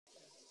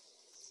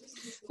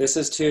This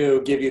is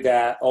to give you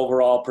that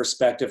overall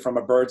perspective from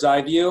a bird's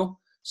eye view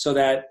so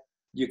that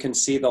you can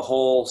see the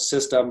whole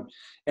system.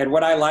 And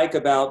what I like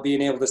about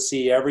being able to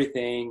see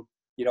everything,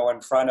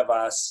 in front of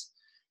us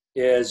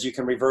is you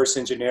can reverse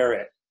engineer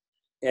it,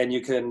 and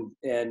you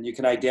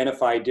can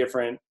identify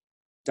different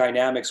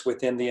dynamics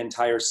within the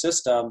entire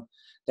system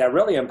that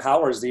really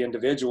empowers the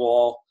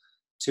individual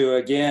to,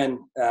 again,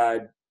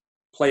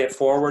 play it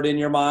forward in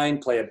your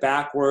mind, play it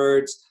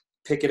backwards,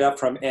 pick it up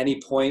from any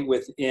point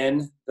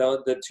within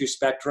the two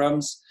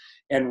spectrums,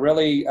 and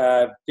really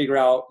figure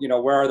out,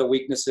 where are the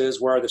weaknesses,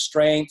 where are the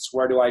strengths,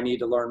 where do I need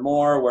to learn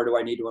more, where do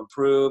I need to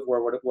improve,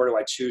 where do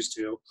I choose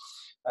to,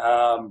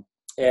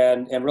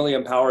 and really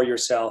empower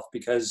yourself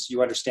because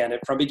you understand it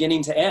from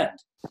beginning to end.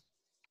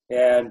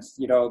 And,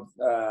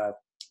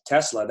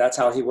 Tesla, that's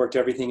how he worked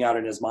everything out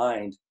in his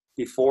mind.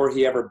 Before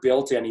he ever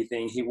built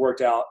anything, he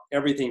worked out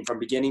everything from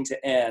beginning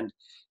to end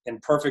in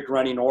perfect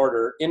running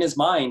order in his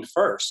mind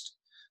first,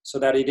 so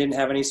that he didn't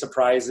have any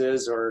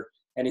surprises or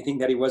anything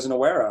that he wasn't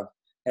aware of.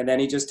 And then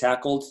he just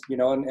tackled,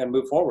 and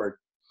moved forward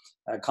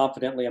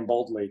confidently and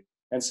boldly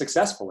and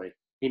successfully.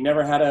 He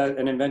never had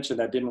an invention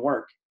that didn't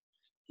work.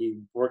 He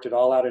worked it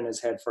all out in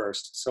his head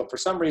first. So for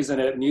some reason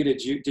it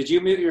muted you. Did you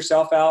mute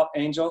yourself out,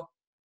 Angel?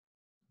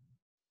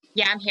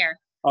 Yeah, I'm here.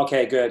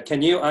 Okay, good.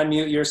 Can you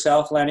unmute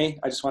yourself, Lenny?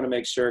 I just want to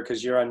make sure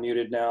because you're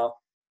unmuted now.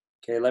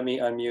 Okay, let me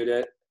unmute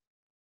it.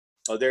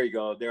 Oh, there you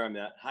go. There I'm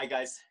at. Hi,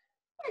 guys.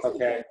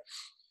 Okay.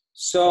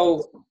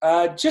 So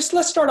just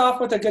let's start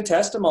off with a good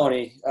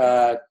testimony.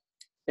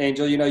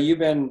 Angel, you've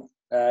been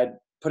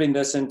putting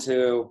this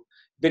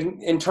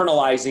been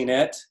internalizing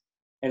it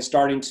and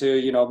starting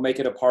to, make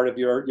it a part of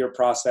your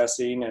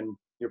processing and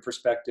your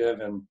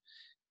perspective and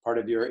part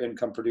of your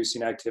income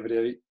producing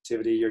activity,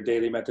 your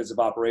daily methods of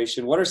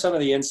operation. What are some of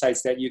the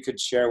insights that you could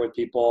share with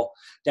people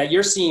that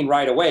you're seeing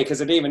right away? Because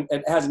it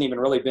hasn't even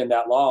really been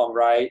that long,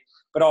 right?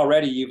 But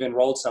already you've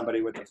enrolled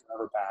somebody with the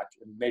Forever Pack,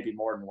 and maybe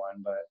more than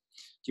one. But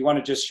do you want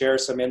to just share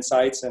some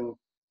insights and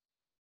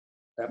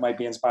that might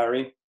be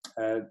inspiring?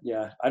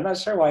 Yeah, I'm not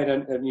sure why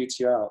it mutes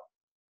you out.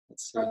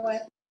 Let's see.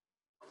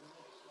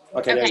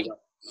 Okay, there you go.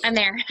 I'm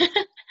there.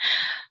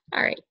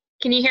 All right.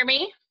 Can you hear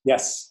me?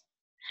 Yes.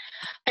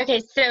 Okay,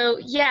 so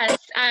yes,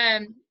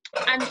 I'm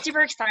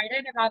super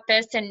excited about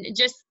this, and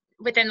just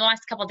within the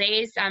last couple of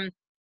days,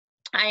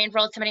 I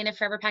enrolled somebody in the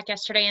Forever Pack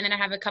yesterday, and then I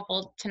have a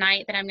couple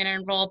tonight that I'm going to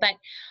enroll. But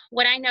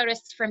what I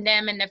noticed from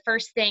them, and the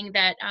first thing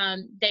that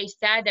they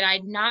said that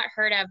I'd not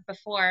heard of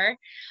before,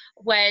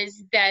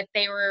 was that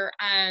they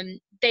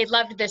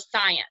loved the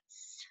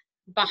science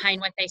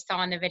behind what they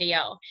saw in the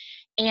video.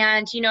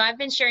 And I've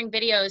been sharing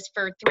videos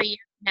for 3 years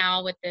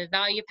now with the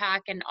Value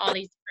Pack and all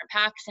these different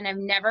packs, and I've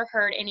never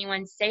heard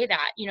anyone say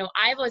that.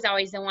 I was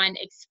always the one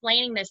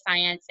explaining the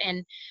science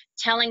and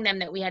telling them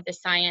that we had the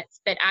science,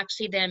 but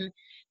actually them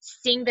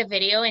seeing the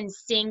video and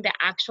seeing the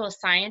actual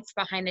science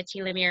behind the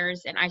telomeres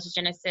and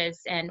isogenesis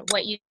and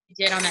what you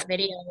did on that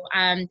video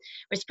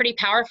was pretty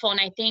powerful. And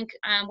I think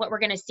what we're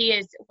going to see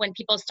is when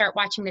people start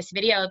watching this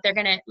video, they're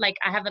going to, like,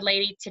 I have a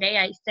lady today,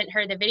 I sent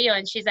her the video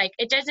and she's like,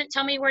 it doesn't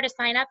tell me where to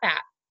sign up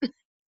at.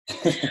 I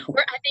think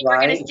we're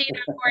going to see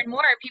that more and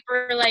more. People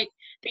are like,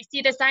 they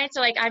see the science,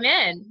 they're like, I'm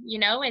in,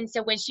 And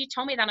so when she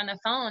told me that on the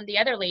phone, the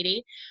other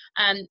lady,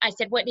 I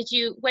said, what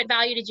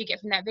value did you get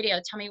from that video?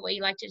 Tell me what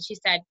you liked. And she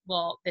said,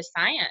 well, the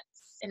science.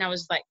 And I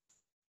was like,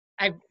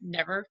 I've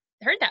never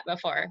heard that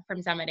before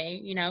from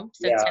somebody,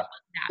 So yeah.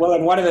 Well,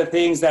 and one of the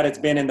things that it's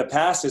been in the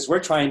past is we're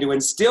trying to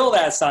instill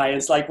that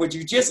science. Like, would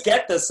you just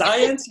get the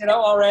science,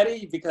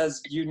 already?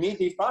 Because you need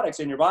these products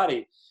in your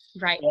body.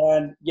 Right.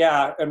 And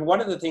yeah, and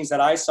one of the things that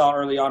I saw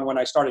early on when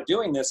I started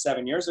doing this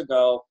 7 years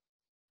ago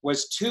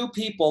was 2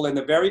 people in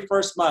the very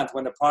first month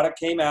when the product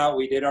came out.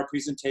 We did our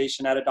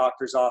presentation at a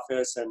doctor's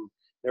office, and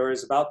there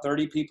was about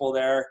 30 people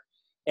there.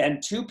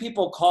 And 2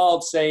 people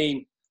called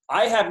saying,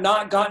 I have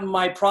not gotten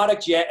my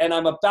product yet, and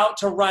I'm about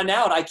to run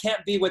out. I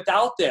can't be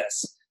without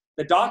this.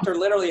 The doctor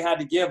literally had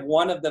to give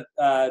one of the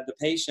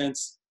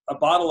patients a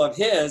bottle of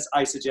his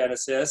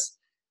isogenesis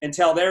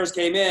until theirs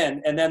came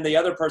in. And then the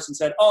other person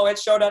said, oh, it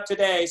showed up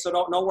today, so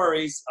no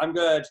worries, I'm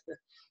good.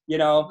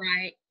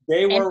 Right.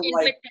 They were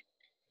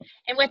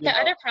with the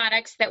other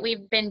products that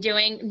we've been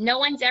doing, no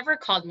one's ever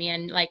called me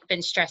and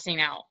been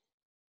stressing out.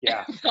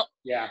 Yeah.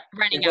 Yeah.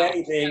 Running if out.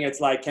 Anything, it's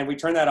like, can we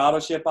turn that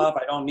auto ship off?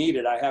 I don't need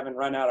it. I haven't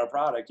run out of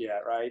product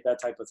yet, right?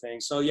 That type of thing.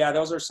 So yeah,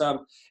 those are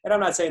some, and I'm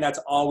not saying that's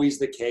always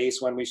the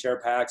case when we share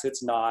packs.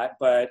 It's not,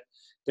 but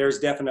there's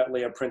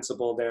definitely a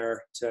principle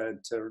there to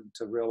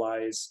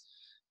realize.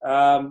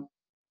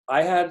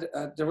 I had,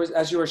 there was,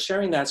 as you were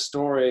sharing that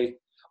story,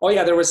 oh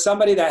yeah, there was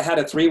somebody that had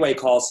a 3-way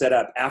call set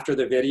up after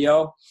the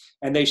video,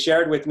 and they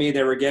shared with me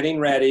they were getting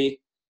ready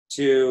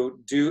to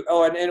do,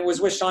 and it was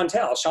with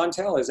Chantel.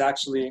 Chantel is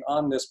actually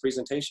on this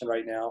presentation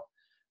right now.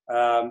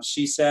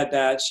 She said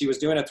that she was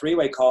doing a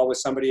 3-way call with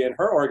somebody in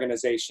her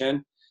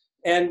organization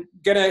and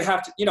gonna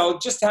have to,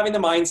 just having the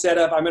mindset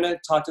of, I'm gonna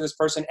talk to this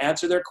person,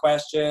 answer their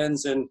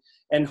questions,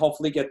 and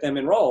hopefully get them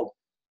enrolled.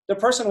 the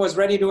person was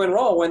ready to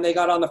enroll when they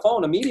got on the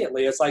phone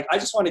immediately. It's like, I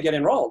just want to get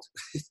enrolled.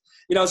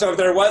 So if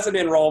there was an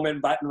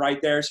enrollment button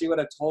right there, she would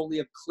have totally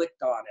have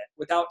clicked on it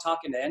without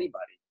talking to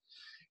anybody.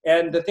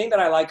 And the thing that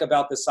I like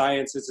about the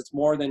science is it's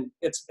more than,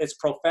 it's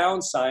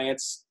profound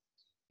science.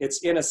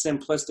 It's in a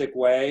simplistic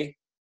way,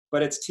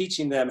 but it's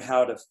teaching them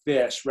how to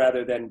fish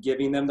rather than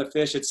giving them the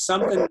fish. It's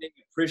something they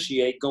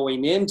appreciate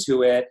going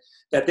into it,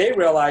 that they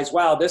realize,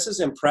 wow, this is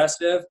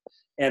impressive.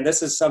 And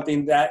this is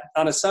something that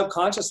on a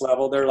subconscious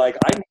level, they're like,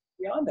 I need to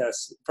be on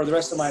this for the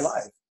rest of my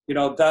life.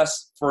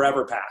 Thus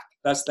Forever Pack.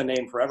 That's the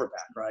name Forever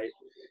Pack, right?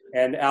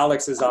 And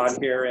Alex is on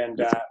here,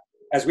 and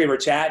as we were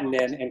chatting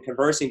and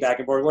conversing back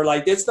and forth, we're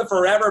like, it's the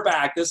Forever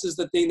Pack. This is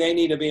the thing they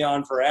need to be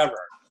on forever.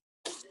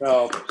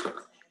 So,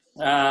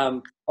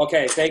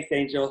 okay, thanks,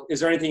 Angel.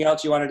 Is there anything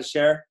else you wanted to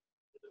share?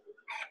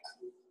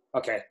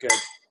 Okay, good.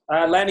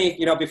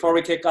 Lenny, before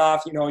we kick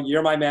off,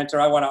 you're my mentor.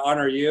 I want to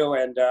honor you,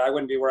 and I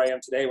wouldn't be where I am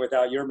today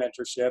without your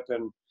mentorship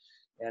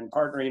and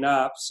partnering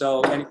up.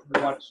 So anything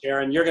you want to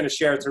share, and you're going to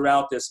share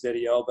throughout this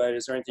video, but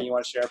is there anything you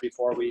want to share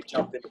before we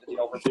jump into the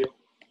overview?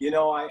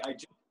 I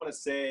just want to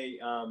say,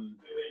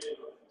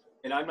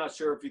 and I'm not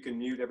sure if you can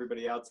mute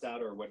everybody else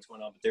out or what's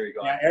going on, but there you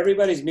go. Yeah,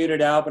 everybody's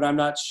muted out, but I'm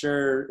not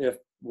sure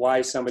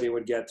why somebody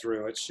would get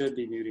through. It should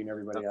be muting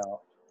everybody out.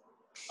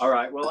 All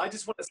right. Well, I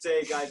just want to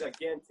say, guys,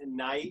 again,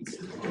 tonight,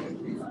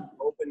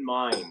 open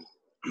mind.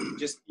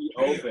 Just be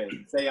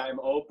open. Say I'm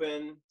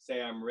open.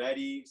 Say I'm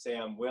ready. Say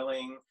I'm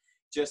willing.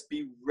 Just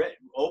be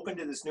open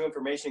to this new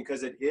information,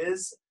 because it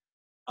is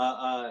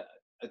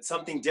it's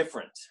something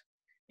different.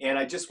 And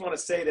I just want to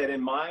say that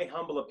in my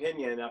humble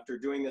opinion, after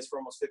doing this for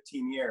almost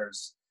 15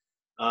 years,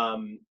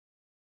 I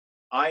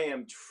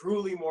am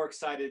truly more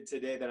excited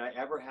today than I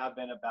ever have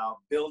been about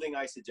building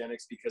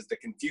Isagenix, because the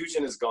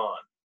confusion is gone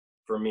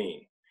for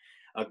me.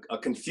 A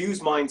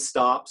confused mind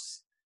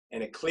stops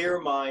and a clear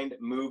mind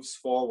moves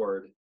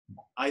forward.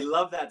 I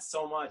love that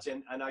so much.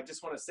 And I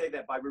just want to say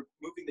that by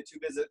removing the two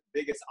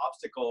biggest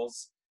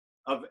obstacles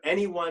of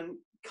anyone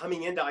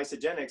coming into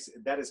Isagenix,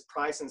 that is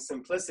price and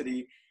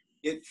simplicity,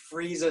 it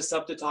frees us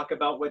up to talk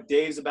about what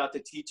Dave's about to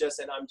teach us.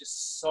 And I'm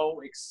just so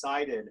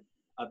excited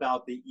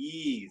about the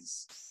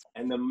ease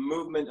and the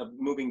movement of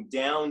moving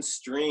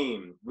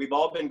downstream. We've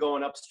all been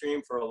going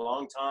upstream for a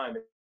long time.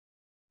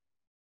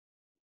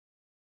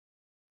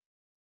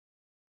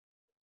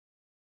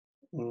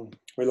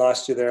 We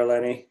lost you there,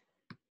 Lenny.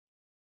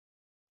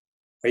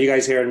 Are you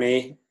guys hearing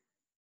me?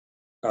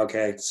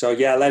 Okay, so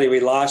yeah, Lenny, we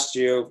lost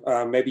you.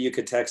 Maybe you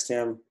could text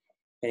him,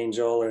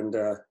 Angel, and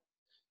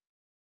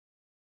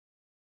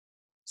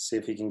see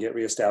if he can get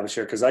reestablished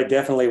here, because I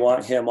definitely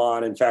want him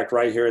on. In fact,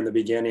 right here in the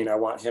beginning, I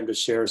want him to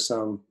share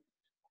some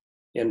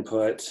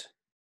input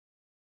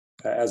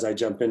as I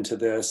jump into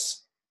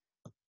this.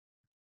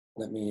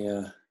 Let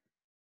me...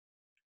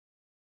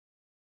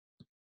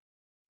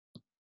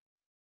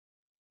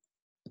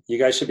 You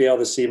guys should be able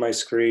to see my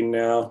screen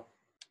now.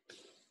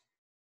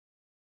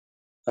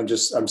 I'm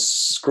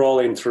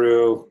scrolling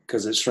through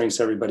because it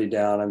shrinks everybody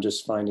down. I'm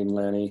just finding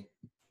Lenny.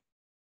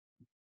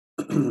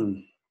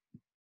 Give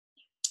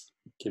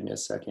me a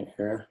second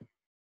here.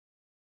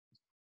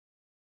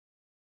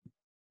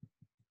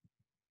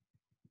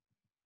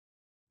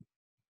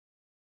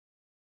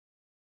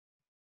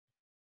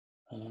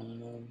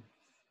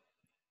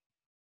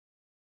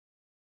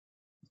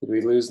 Did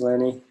we lose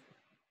Lenny?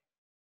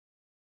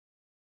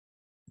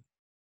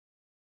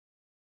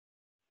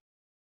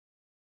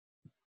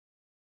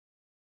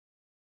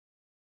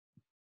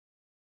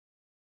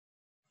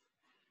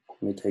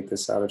 Let me take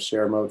this out of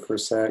share mode for a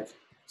sec.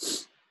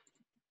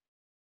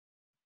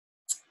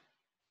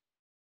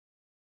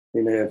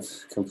 We may have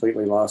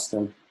completely lost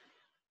him.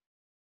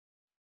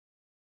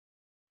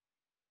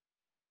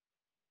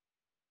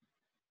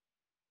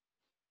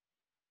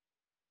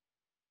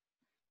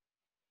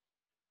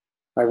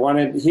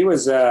 He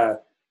was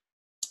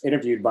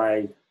interviewed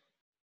by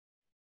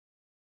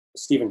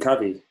Stephen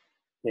Covey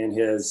in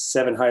his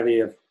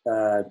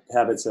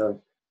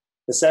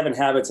the 7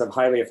 habits of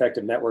highly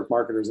effective network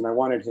marketers. And I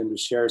wanted him to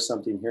share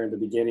something here in the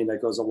beginning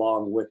that goes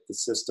along with the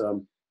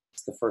system.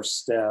 It's the first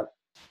step.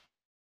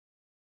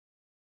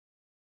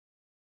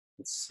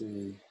 Let's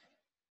see.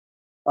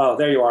 Oh,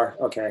 there you are.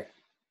 Okay.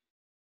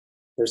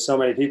 There's so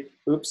many people.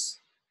 Oops.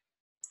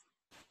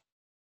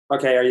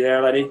 Okay, are you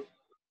there, Lenny?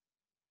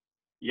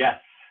 Yes.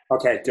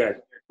 Okay,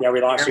 good. Yeah,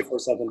 we lost you for a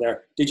second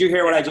there. Did you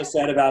hear what I just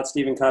said about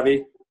Stephen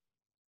Covey?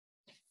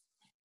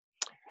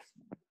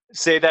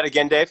 Say that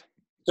again, Dave.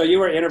 So you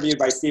were interviewed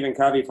by Stephen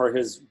Covey for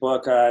his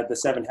book, The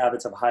 7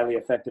 Habits of Highly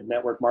Effective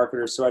Network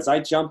Marketers. So as I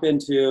jump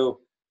into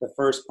the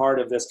first part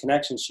of this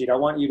connection sheet, I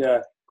want you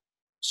to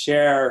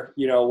share,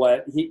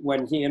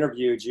 when he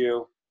interviewed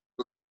you,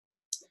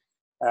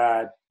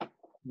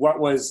 what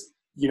was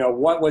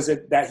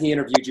it that he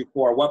interviewed you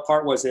for? What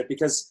part was it?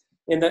 Because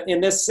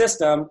in this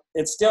system,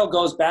 it still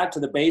goes back to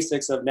the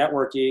basics of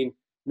networking.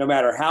 No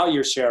matter how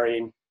you're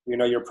sharing,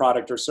 your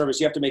product or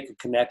service, you have to make a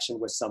connection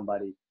with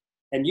somebody.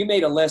 And you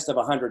made a list of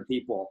 100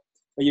 people.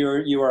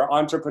 You were an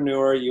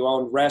entrepreneur. You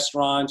owned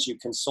restaurants. You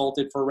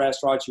consulted for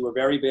restaurants. You were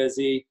very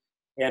busy.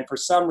 And for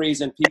some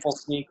reason, people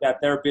think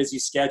that their busy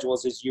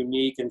schedules is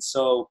unique and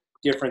so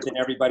different than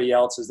everybody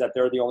else's, that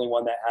they're the only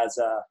one that has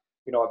a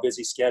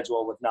busy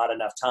schedule with not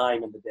enough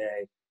time in the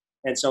day.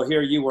 And so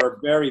here you were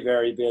very,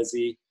 very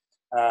busy,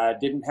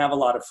 didn't have a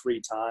lot of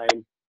free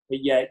time,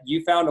 but yet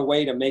you found a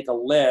way to make a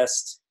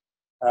list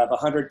of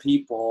 100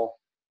 people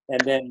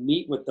and then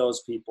meet with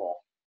those people.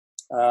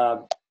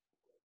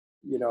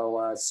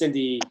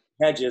 Cindy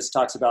Hedges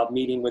talks about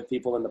meeting with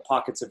people in the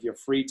pockets of your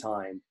free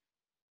time.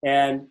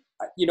 And,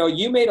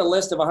 you made a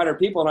list of 100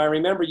 people. And I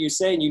remember you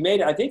saying you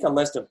made, I think, a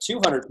list of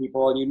 200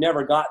 people and you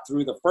never got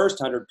through the first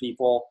 100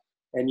 people.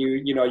 And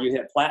you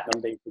hit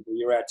platinum, basically.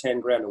 You were at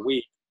 10 grand a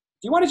week.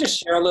 Do you want to just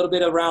share a little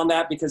bit around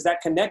that? Because that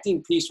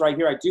connecting piece right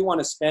here, I do want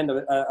to spend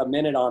a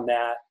minute on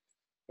that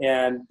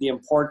and the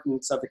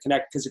importance of the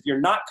connect. Because if you're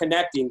not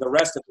connecting, the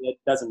rest of it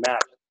doesn't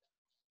matter.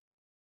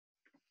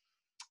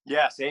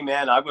 Yes,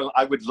 amen. I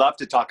would love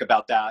to talk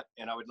about that,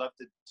 and I would love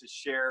to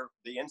share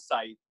the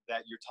insight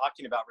that you're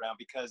talking about now,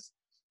 because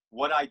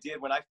what I did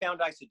when I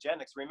found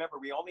Isagenix, remember,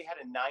 we only had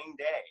a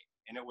 9-day,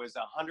 and it was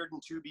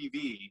 102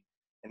 BV,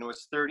 and it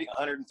was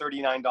 $139.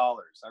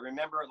 I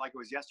remember it like it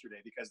was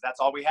yesterday, because that's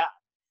all we had.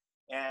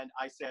 And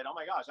I said, oh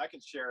my gosh, I can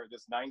share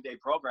this 9-day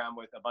program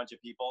with a bunch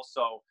of people.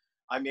 So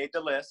I made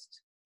the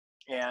list,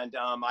 and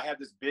I had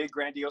this big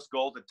grandiose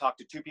goal to talk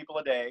to 2 people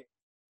a day.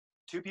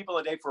 2 people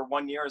a day for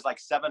 1 year is like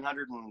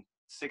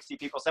 760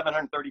 people,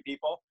 730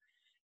 people.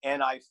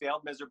 And I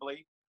failed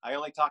miserably. I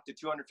only talked to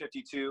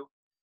 252.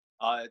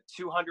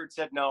 200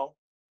 said no.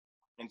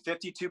 And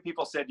 52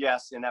 people said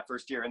yes in that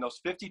first year. And those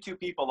 52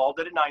 people all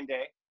did a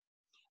 9-day.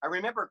 I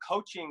remember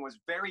coaching was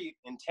very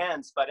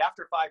intense, but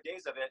after 5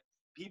 days of it,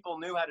 people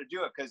knew how to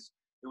do it because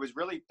it was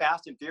really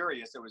fast and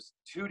furious. It was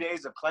 2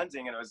 days of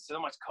cleansing, and it was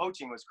so much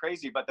coaching, it was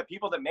crazy. But the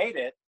people that made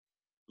it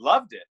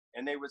loved it,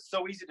 and they was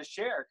so easy to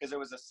share because it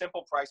was a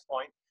simple price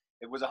point.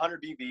 It was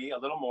 100 BV, a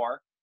little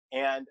more,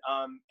 and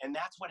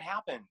that's what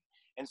happened.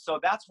 And so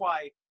that's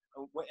why.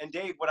 And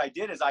Dave, what I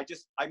did is I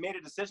made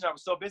a decision. I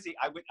was so busy.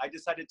 I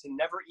decided to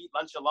never eat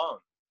lunch alone.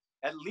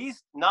 At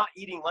least not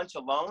eating lunch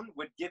alone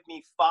would give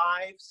me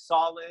 5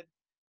 solid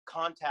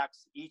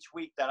contacts each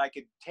week that I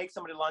could take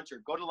somebody to lunch or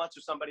go to lunch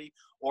with somebody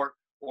or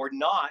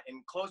not,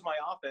 and close my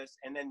office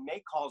and then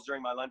make calls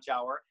during my lunch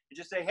hour and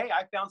just say, hey,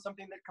 I found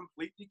something that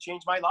completely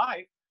changed my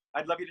life.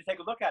 I'd love you to take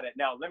a look at it.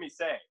 Now, let me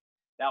say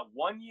that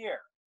 1 year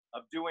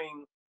of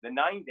doing the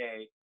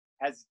 9-day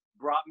has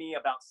brought me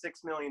about $6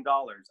 million.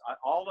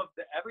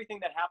 Everything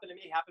that happened to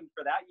me happened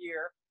for that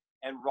year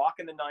and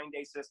rocking the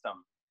 9-day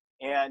system.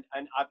 And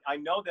I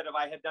know that if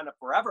I had done a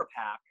forever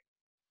pack,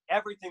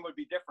 everything would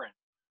be different.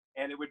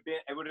 And it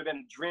would have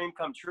been a dream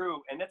come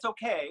true. And it's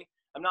okay.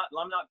 I'm not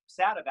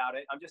sad about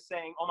it. I'm just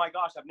saying, oh my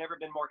gosh, I've never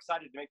been more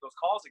excited to make those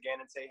calls again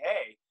and say,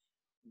 hey,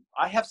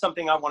 I have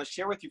something I want to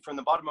share with you from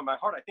the bottom of my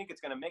heart. I think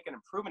it's going to make an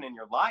improvement in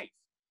your life.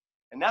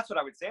 And that's what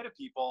I would say to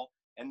people.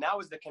 And that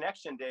was the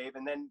connection, Dave.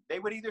 And then they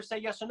would either say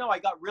yes or no. I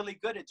got really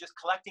good at just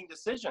collecting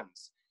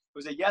decisions. It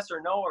was a yes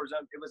or no, or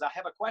it was I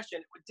have a question.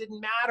 It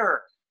didn't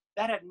matter.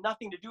 That had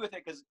nothing to do with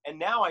it. And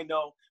now I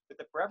know with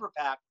the Forever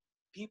Pack,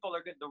 the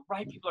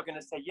right people are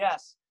going to say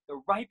yes.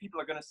 The right people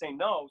are going to say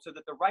no, so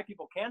that the right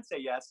people can say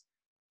yes.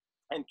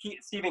 And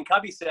Stephen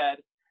Covey said,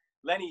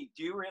 Lenny,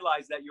 do you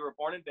realize that you were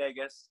born in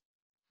Vegas?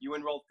 You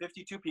enrolled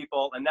 52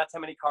 people, and that's how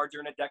many cards are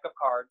in a deck of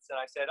cards. And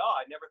I said, oh,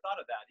 I never thought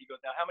of that. He goes,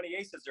 now how many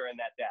aces are in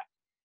that deck?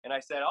 And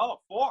I said,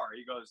 oh, 4.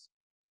 He goes,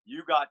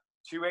 you got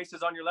 2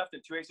 aces on your left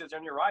and 2 aces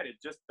on your right.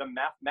 It's just the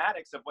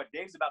mathematics of what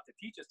Dave's about to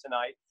teach us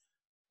tonight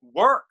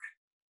work.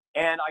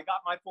 And I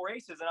got my 4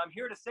 aces. And I'm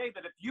here to say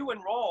that if you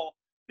enroll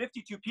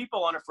 52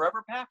 people on a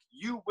Forever Pack,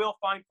 you will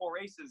find 4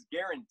 aces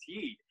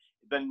guaranteed.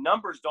 The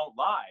numbers don't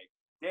lie.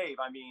 Dave,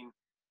 I know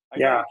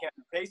you can't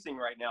be pacing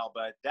right now,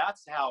 but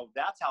that's how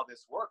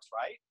this works,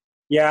 right?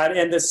 Yeah,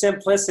 and the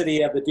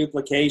simplicity of the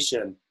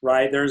duplication,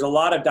 right? There's a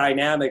lot of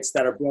dynamics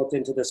that are built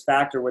into this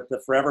factor with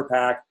the Forever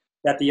Pack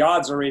that the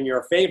odds are in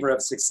your favor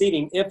of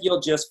succeeding if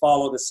you'll just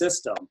follow the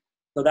system.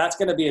 So that's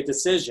going to be a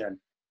decision.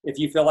 If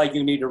you feel like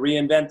you need to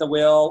reinvent the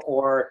wheel,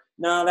 or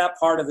no, that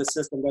part of the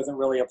system doesn't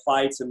really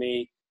apply to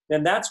me,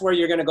 then that's where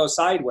you're going to go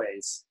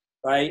sideways,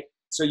 right?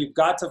 So you've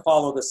got to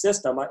follow the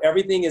system.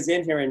 Everything is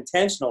in here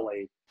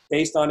intentionally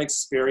based on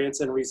experience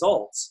and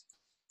results.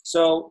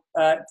 So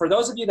for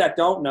those of you that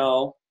don't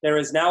know, there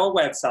is now a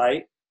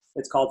website.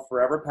 It's called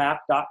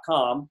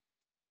foreverpack.com.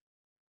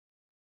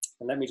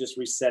 And let me just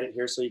reset it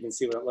here so you can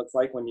see what it looks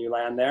like when you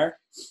land there.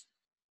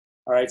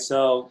 All right,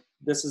 so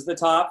this is the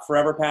top,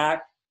 Forever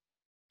Pack.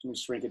 Let me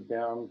shrink it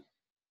down.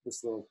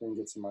 This little thing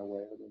gets in my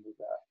way. Let me do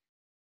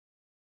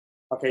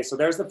that. Okay, so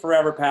there's the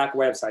Forever Pack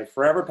website,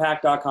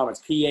 foreverpack.com. It's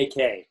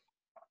P-A-K.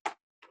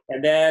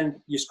 And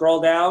then you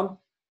scroll down.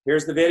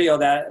 Here's the video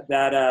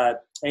that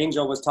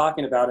Angel was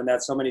talking about, and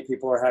that so many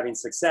people are having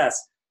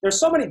success. There's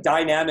so many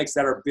dynamics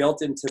that are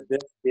built into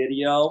this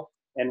video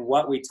and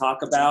what we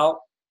talk about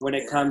when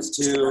it comes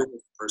to the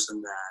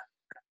person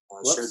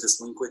that shared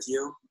this link with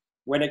you.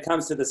 When it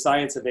comes to the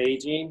science of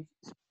aging,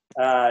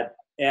 and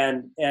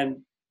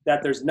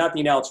that there's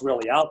nothing else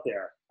really out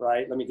there.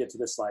 right? Let me get to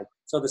this slide.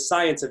 So the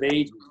science of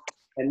aging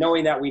and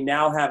knowing that we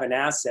now have an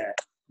asset.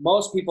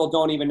 Most people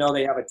don't even know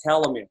they have a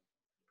telomere.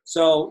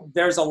 So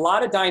there's a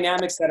lot of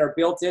dynamics that are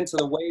built into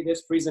the way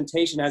this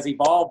presentation has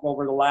evolved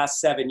over the last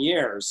 7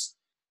 years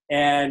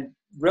and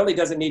really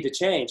doesn't need to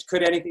change.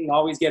 Could anything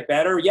always get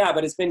better? Yeah,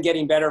 but it's been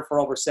getting better for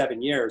over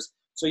 7 years.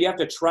 So you have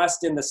to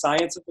trust in the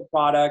science of the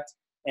product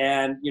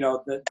and, you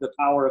know, the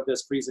power of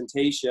this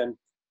presentation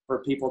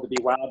for people to be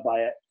wowed by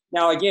it.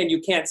 Now, again, you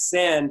can't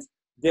send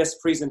this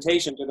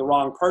presentation to the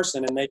wrong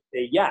person and they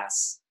say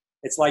yes.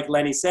 It's like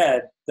Lenny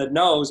said, the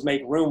no's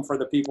make room for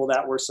the people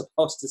that were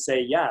supposed to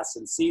say yes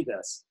and see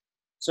this.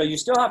 So you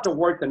still have to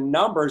work the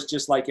numbers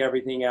just like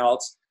everything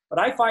else. But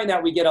I find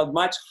that we get a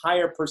much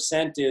higher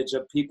percentage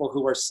of people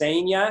who are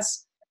saying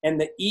yes, and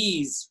the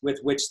ease with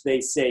which they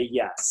say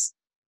yes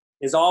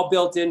is all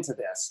built into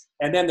this.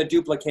 And then the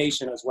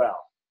duplication as well.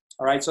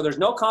 All right, so there's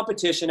no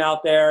competition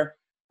out there.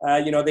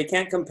 You know, they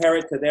can't compare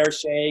it to their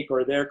shake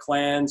or their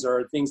cleanse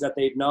or things that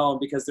they've known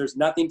because there's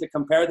nothing to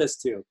compare this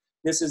to.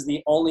 This is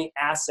the only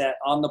asset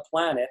on the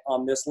planet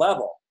on this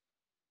level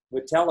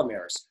with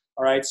telomeres.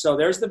 All right, so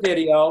there's the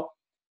video.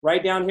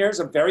 Right down here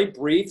is a very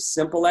brief,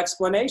 simple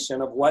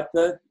explanation of what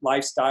the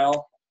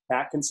lifestyle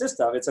pack consists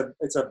of. It's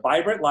a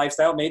vibrant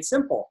lifestyle made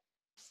simple.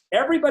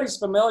 Everybody's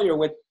familiar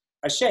with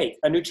a shake,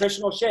 a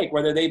nutritional shake,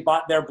 whether they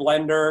bought their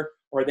blender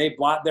or they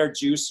bought their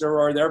juicer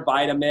or their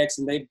Vitamix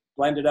and they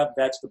blended up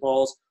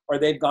vegetables, or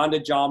they've gone to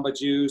Jamba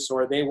Juice,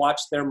 or they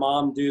watched their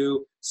mom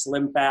do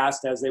Slim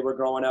Fast as they were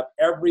growing up.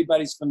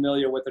 Everybody's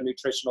familiar with a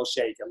nutritional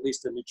shake, at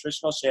least a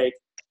nutritional shake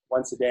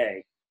once a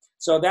day.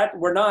 So that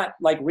we're not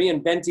like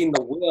reinventing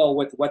the wheel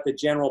with what the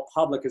general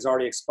public is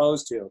already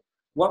exposed to.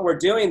 What we're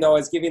doing though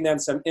is giving them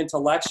some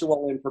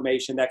intellectual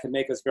information that can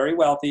make us very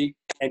wealthy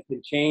and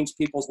can change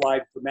people's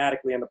lives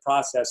dramatically in the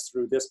process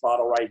through this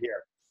bottle right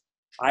here.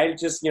 I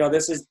just, you know,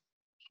 this is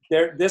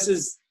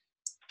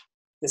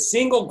the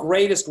single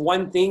greatest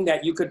one thing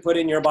that you could put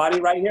in your body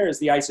right here is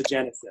the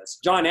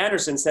isogenesis. John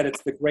Anderson said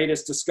it's the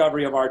greatest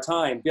discovery of our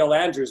time. Bill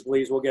Andrews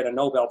believes we'll get a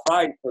Nobel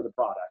Prize for the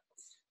product.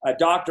 A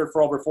doctor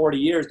for over 40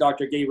 years,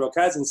 Dr. Gabriel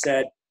Cousins,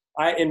 said,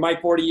 in my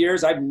 40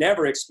 years, I've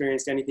never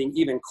experienced anything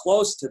even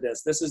close to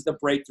this. This is the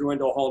breakthrough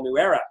into a whole new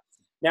era.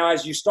 Now,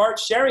 as you start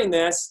sharing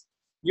this,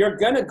 you're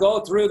going to go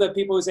through the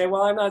people who say,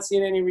 well, I'm not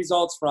seeing any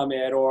results from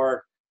it,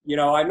 or, you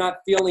know, I'm not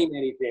feeling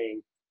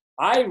anything.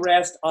 I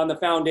rest on the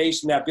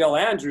foundation that Bill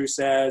Andrews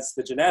says,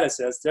 the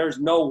geneticist, there's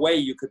no way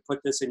you could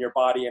put this in your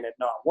body and it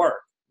not work.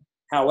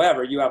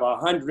 However, you have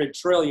 100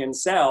 trillion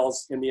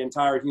cells in the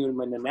entire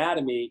human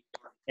anatomy,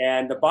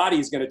 and the body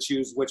is going to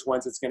choose which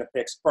ones it's going to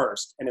fix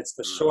first, and it's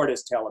the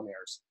shortest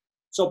telomeres.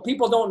 So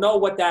people don't know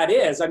what that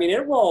is. I mean,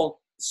 it will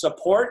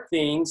support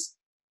things,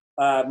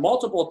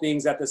 multiple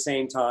things at the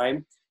same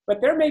time,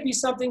 but there may be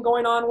something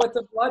going on with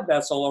a blood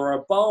vessel or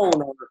a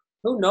bone, or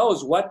who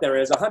knows what there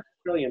is, 100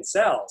 trillion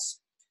cells.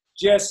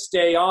 Just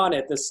stay on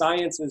it. The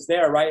science is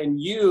there, right? And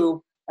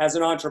you, as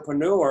an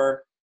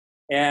entrepreneur,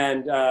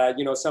 and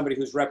you know, somebody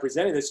who's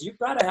representing this, you've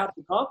got to have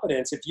the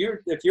confidence. If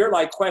you're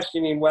like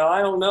questioning, well,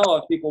 I don't know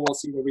if people will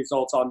see the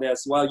results on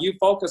this. Well, you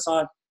focus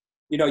on,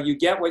 you know, you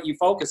get what you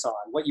focus on.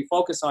 What you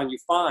focus on, you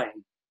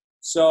find.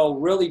 So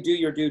really do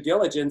your due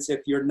diligence if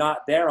you're not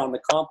there on the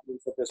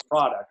confidence of this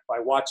product by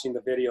watching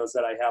the videos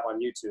that I have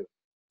on YouTube,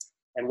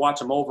 and watch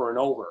them over and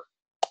over.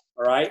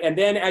 All right. And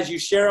then as you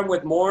share them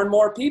with more and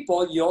more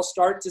people, you'll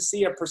start to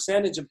see a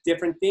percentage of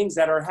different things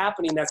that are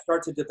happening that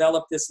start to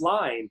develop this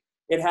line.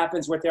 It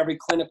happens with every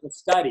clinical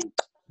study.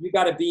 You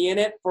got to be in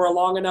it for a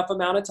long enough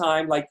amount of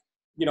time. Like,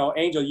 you know,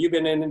 Angel, you've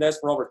been in this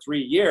for over 3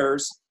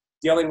 years,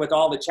 dealing with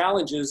all the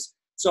challenges.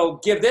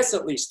 So give this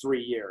at least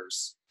 3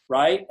 years,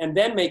 right? And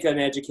then make an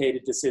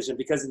educated decision,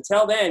 because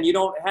until then, you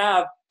don't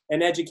have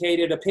an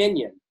educated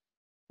opinion,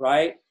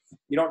 right?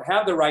 You don't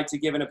have the right to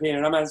give an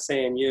opinion. I'm not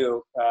saying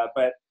you,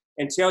 but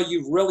until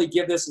you really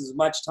give this as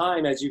much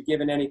time as you've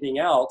given anything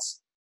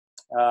else,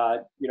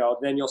 you know,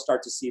 then you'll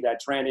start to see that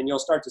trend, and you'll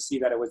start to see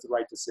that it was the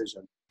right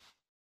decision.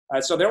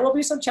 So there will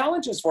be some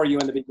challenges for you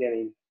in the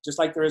beginning, just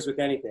like there is with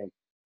anything.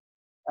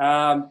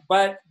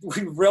 But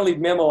we really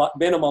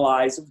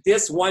minimalize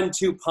this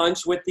 1-2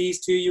 punch with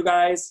these two, you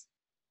guys.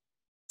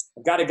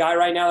 I've got a guy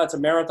right now that's a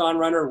marathon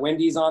runner.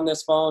 Wendy's on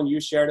this phone.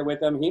 You shared it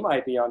with him. He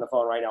might be on the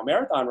phone right now.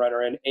 Marathon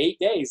runner in 8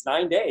 days,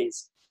 9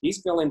 days.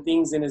 He's feeling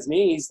things in his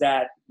knees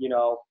that, you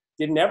know,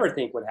 didn't ever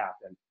think would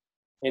happen.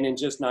 And in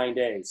just 9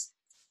 days.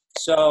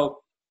 So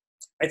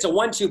it's a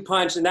 1-2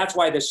 punch, and that's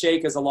why the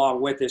shake is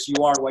along with this.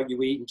 You are what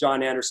you eat. And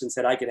John Anderson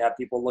said I could have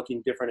people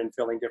looking different and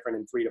feeling different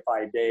in 3 to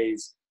 5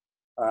 days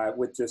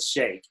with this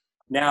shake.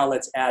 Now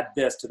let's add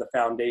this to the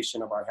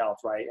foundation of our health,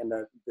 right? And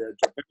the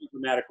very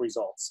dramatic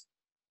results.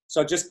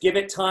 So just give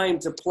it time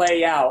to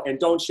play out, and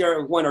don't share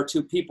it with 1 or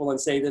 2 people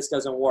and say this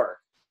doesn't work,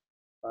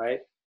 right?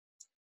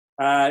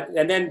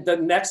 And then the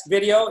next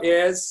video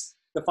is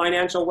the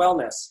financial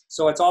wellness.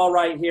 So it's all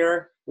right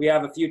here. We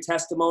have a few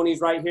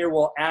testimonies right here.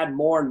 We'll add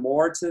more and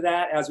more to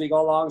that as we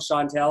go along.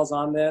 Chantel's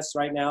on this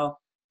right now.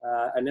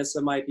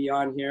 Anissa might be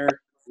on here.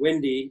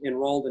 Wendy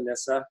enrolled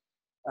Anissa.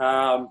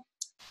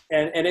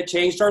 And it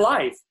changed her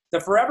life. the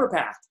Forever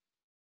Pack.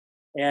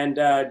 And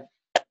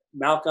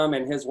Malcolm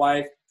and his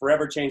wife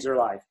forever changed their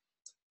life.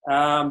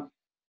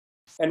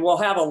 And we'll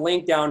have a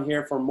link down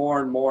here for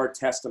more and more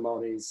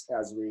testimonies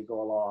as we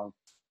go along.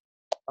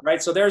 All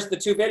right, so there's the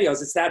 2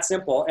 videos. It's that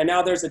simple. And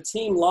now there's a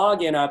team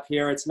login up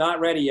here. It's not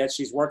ready yet.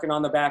 She's working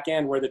on the back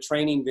end where the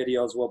training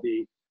videos will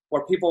be,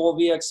 where people will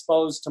be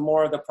exposed to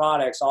more of the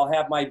products. I'll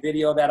have my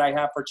video that I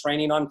have for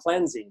training on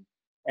cleansing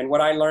and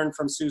what I learned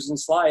from Susan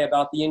Sly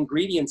about the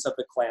ingredients of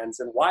the cleanse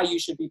and why you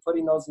should be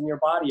putting those in your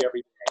body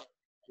every day.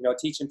 You know,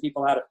 teaching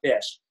people how to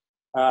fish.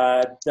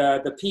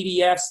 The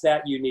PDFs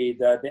that you need,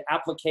 the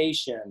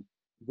application,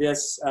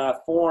 this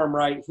form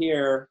right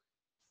here,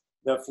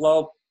 the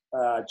flow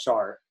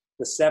chart,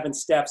 the 7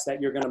 steps that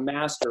you're going to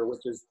master,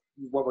 which is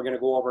what we're going to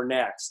go over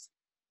next.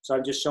 So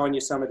I'm just showing you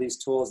some of these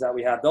tools that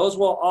we have. Those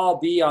will all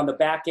be on the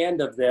back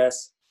end of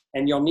this,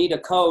 and you'll need a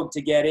code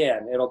to get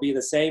in. It'll be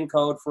the same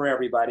code for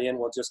everybody, and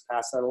we'll just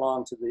pass that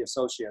along to the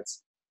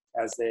associates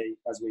as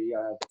we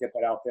get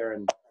that out there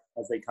and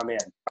as they come in.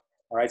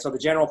 All right, so the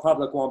general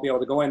public won't be able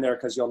to go in there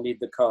because you'll need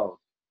the code.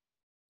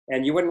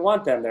 And you wouldn't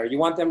want them there. You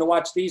want them to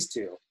watch these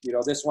 2. You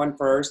know, this one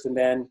first, and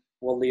then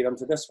we'll lead them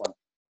to this one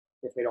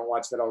if they don't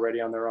watch that already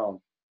on their own.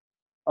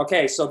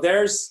 Okay, so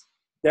there's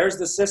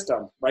the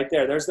system right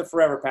there. There's the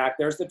Forever Pack.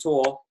 There's the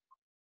tool.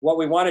 What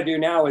we want to do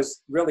now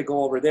is really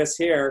go over this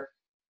here,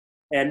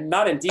 and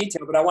not in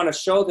detail, but I want to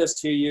show this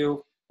to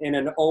you in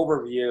an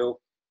overview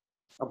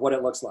of what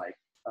it looks like.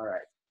 All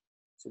right,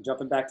 so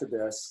jumping back to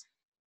this.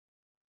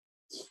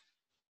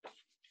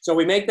 So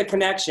we make the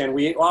connection.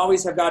 We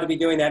always have got to be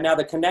doing that. Now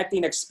the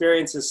connecting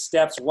experience is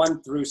steps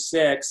 1 through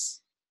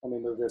 6. Let me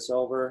move this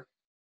over.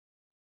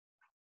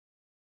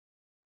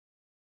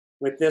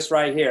 With this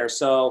right here.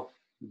 So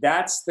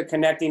that's the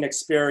connecting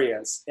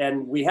experience.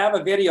 And we have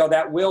a video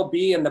that will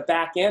be in the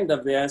back end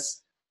of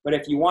this, but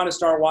if you want to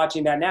start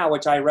watching that now,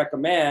 which I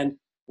recommend,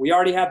 we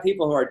already have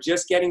people who are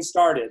just getting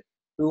started,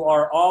 who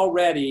are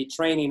already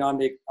training on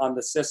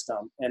the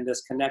system and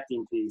this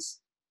connecting piece.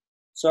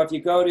 So if you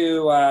go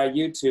to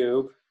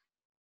YouTube,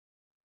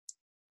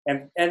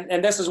 and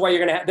this is what you're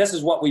going to have, this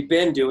is what we've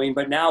been doing,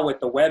 but now with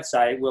the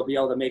website, we'll be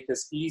able to make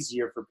this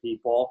easier for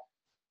people.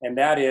 And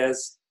that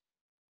is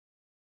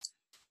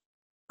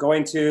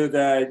going to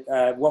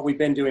the, what we've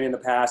been doing in the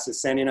past is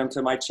sending them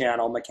to my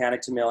channel, Mechanic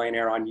to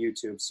Millionaire on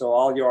YouTube. So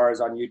all yours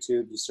on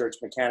YouTube, you search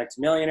Mechanic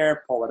to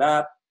Millionaire, pull it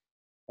up,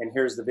 and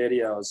here's the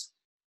videos.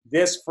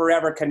 This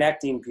Forever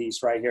Connecting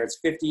piece right here, it's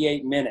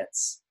 58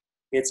 minutes.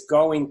 It's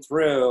going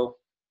through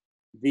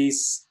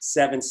these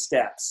 7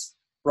 steps,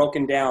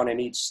 broken down in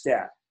each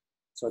step.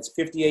 So it's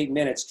 58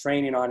 minutes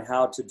training on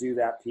how to do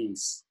that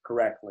piece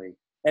correctly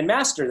and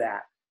master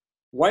that.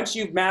 Once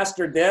you've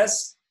mastered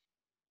this,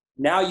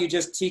 now you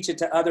just teach it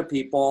to other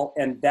people,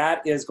 and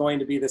that is going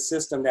to be the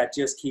system that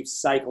just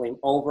keeps cycling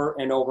over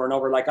and over and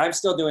over. Like I'm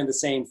still doing the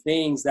same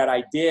things that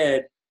I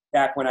did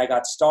back when I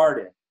got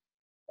started.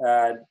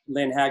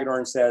 Lynn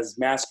Hagedorn says,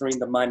 mastering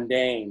the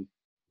mundane.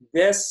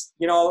 This,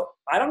 you know,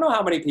 I don't know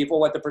how many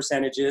people, what the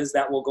percentage is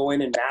that will go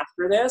in and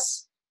master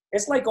this.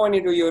 It's like going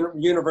into a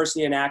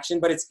university in action,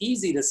 but it's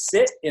easy to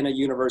sit in a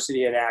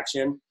university in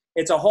action.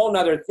 It's a whole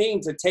nother thing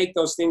to take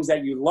those things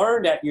that you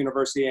learned at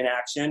university in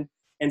action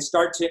and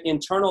start to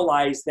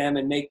internalize them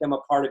and make them a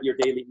part of your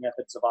daily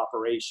methods of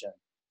operation.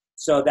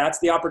 So that's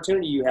the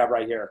opportunity you have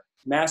right here.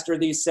 Master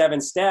these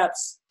 7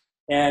 steps,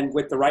 and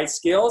with the right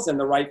skills and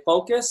the right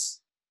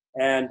focus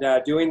and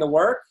doing the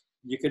work,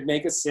 you could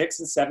make a 6-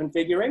 and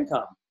 7-figure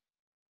income.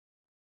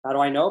 How do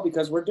I know?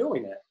 Because we're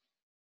doing it.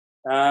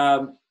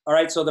 All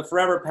right, so the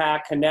Forever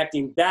Pack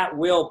connecting, that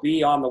will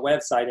be on the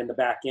website in the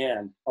back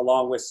end,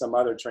 along with some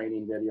other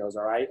training videos,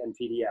 all right, and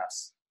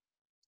PDFs.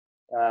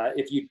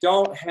 If you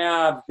don't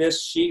have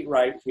this sheet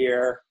right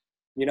here,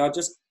 you know,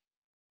 just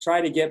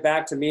try to get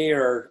back to me,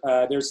 or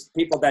there's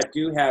people that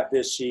do have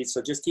this sheet,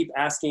 so just keep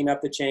asking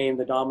up the chain,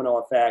 the domino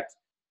effect,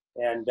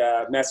 and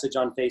message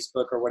on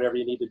Facebook or whatever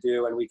you need to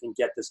do, and we can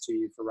get this to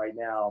you for right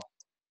now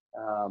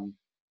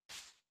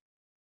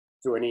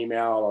through an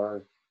email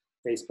or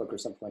Facebook or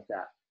something like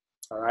that.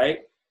 All right,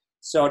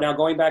 so now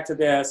going back to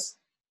this,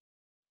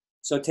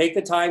 so take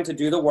the time to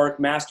do the work,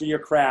 master your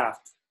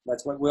craft.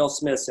 That's what Will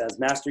Smith says,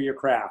 master your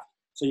craft.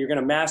 So you're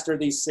gonna master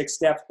these 6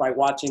 steps by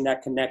watching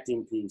that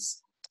connecting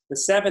piece. The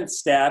 7th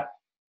step,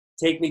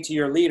 take me to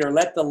your leader,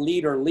 let the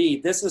leader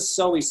lead. This is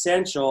so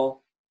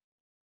essential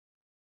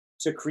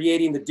to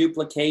creating the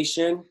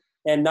duplication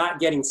and not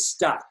getting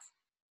stuck.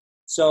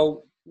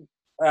 So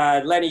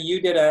Lenny, you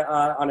did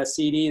on a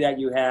CD that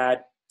you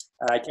had,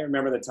 I can't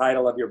remember the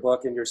title of your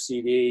book and your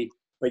CD,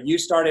 but you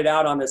started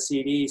out on the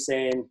CD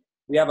saying,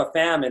 we have a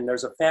famine,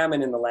 there's a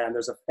famine in the land,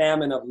 there's a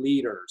famine of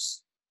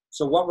leaders.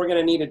 So what we're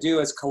gonna need to do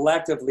is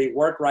collectively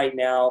work right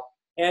now.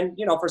 And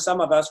you know, for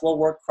some of us, we'll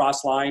work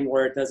cross-line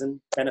where it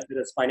doesn't benefit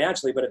us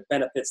financially, but it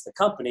benefits the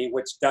company,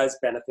 which does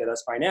benefit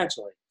us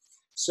financially.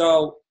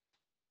 So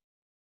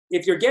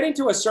if you're getting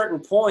to a certain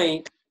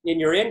point in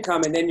your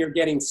income and then you're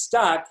getting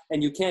stuck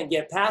and you can't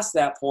get past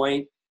that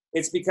point,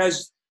 it's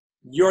because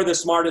you're the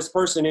smartest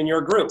person in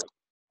your group,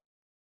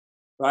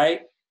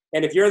 right?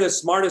 And if you're the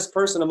smartest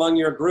person among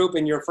your group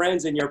and your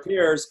friends and your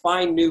peers,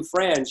 find new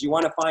friends. You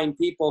want to find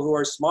people who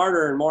are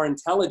smarter and more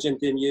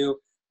intelligent than you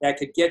that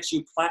could get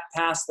you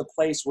past the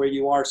place where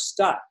you are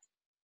stuck.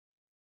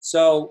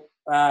 So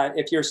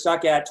if you're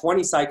stuck at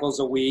 20 cycles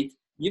a week,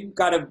 you've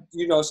got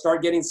to,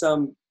 start getting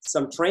some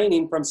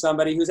training from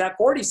somebody who's at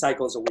 40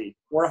 cycles a week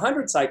or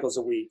 100 cycles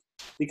a week,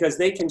 because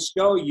they can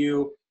show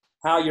you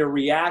how you're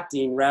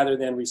reacting rather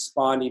than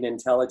responding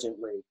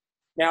intelligently.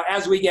 Now,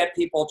 as we get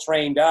people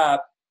trained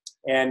up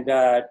and,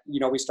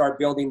 we start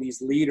building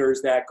these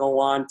leaders that go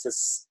on to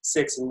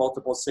six and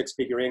multiple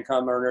six-figure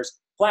income earners,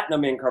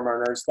 platinum income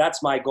earners,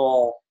 that's my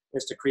goal,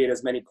 is to create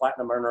as many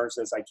platinum earners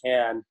as I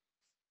can.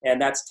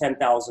 And that's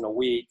 10,000 a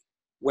week.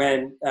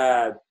 When,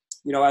 as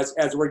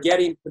we're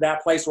getting to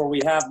that place where we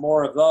have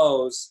more of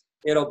those,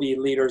 it'll be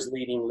leaders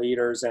leading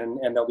leaders, and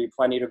there'll be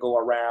plenty to go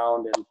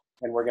around,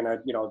 and we're going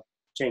to,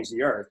 change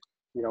the earth.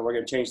 We're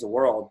going to change the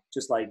world,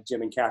 just like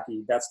Jim and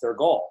Kathy, that's their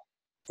goal.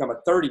 Become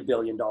a $30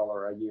 billion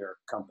a year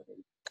company.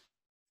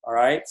 All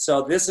right.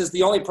 So this is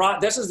the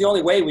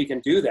only way we can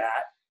do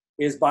that,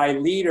 is by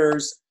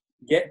leaders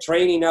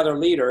training other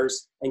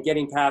leaders and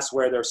getting past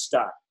where they're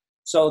stuck.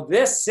 So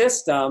this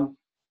system,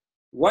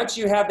 once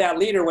you have that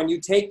leader, when you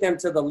take them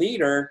to the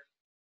leader,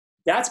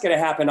 that's going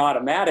to happen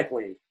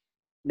automatically.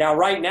 Now,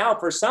 right now,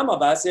 for some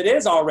of us, it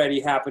is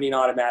already happening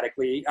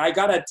automatically. I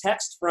got a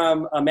text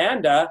from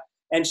Amanda,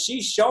 and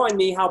she's showing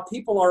me how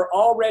people are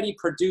already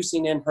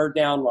producing in her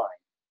downline.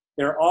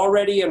 They're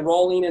already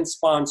enrolling and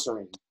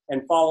sponsoring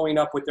and following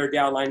up with their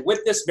downline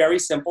with this very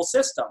simple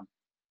system.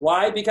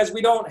 Why? Because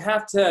we don't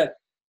have to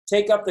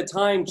take up the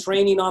time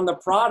training on the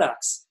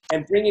products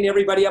and bringing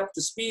everybody up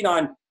to speed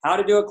on how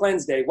to do a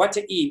cleanse day, what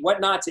to eat, what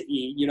not to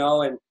eat,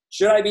 and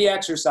should I be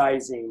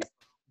exercising?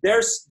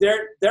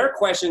 Their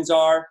questions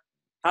are,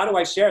 how do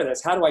I share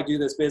this? How do I do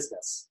this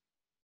business?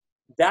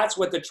 That's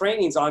what the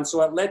training's on.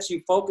 So it lets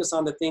you focus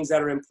on the things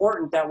that are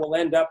important that will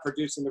end up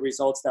producing the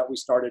results that we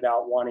started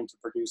out wanting to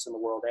produce in the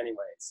world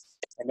anyways.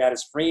 And that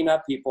is freeing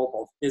up people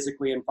both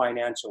physically and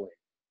financially,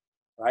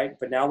 right?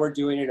 But now we're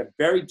doing it in a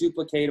very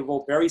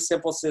duplicatable, very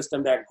simple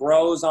system that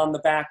grows on the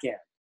back end.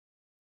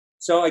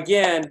 So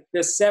again,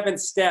 the seventh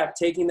step,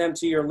 taking them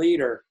to your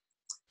leader.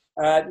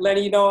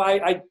 Lenny,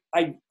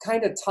 I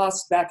kind of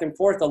toss back and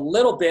forth a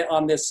little bit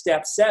on this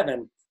step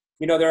 7.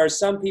 There are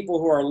some people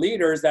who are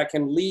leaders that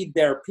can lead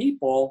their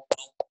people,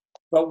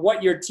 but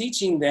what you're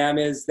teaching them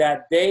is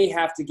that they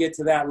have to get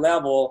to that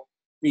level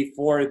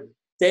before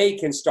they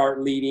can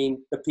start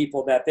leading the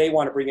people that they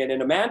want to bring in.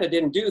 And Amanda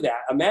didn't do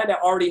that. Amanda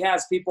already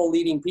has people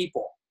leading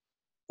people.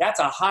 That's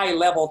a high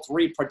level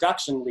 3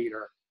 production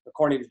leader,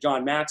 according to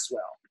John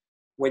Maxwell.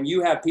 When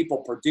you have people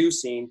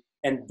producing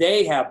and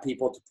they have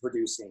people to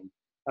producing.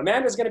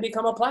 Amanda's going to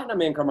become a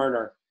platinum income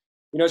earner.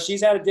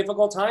 She's had a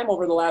difficult time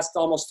over the last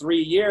almost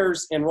 3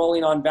 years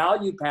enrolling on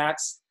value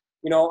packs,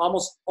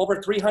 almost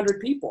over 300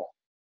 people,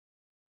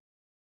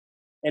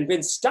 and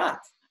been stuck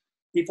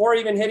before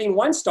even hitting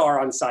 1 star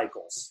on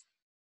cycles.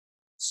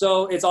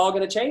 So it's all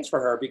going to change for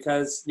her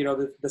because,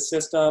 the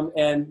system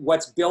and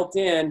what's built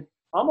in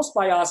almost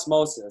by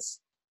osmosis.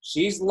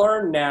 She's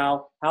learned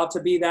now how to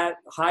be that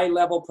high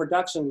level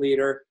production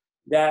leader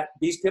that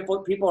these people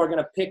are going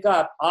to pick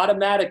up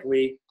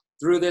automatically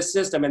through this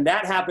system. And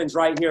that happens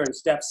right here in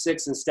step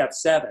 6 and step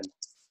 7,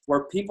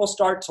 where people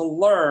start to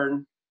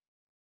learn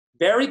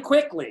very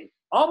quickly,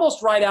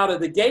 almost right out of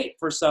the gate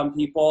for some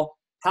people,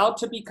 how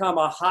to become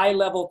a high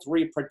level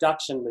 3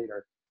 production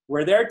leader,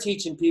 where they're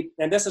teaching people,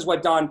 and this is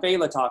what Don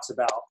Fela talks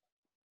about.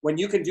 When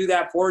you can do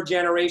that 4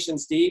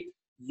 generations deep,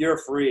 you're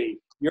free.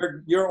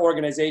 Your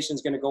organization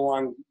is going to go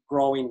on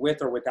growing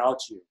with or without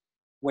you.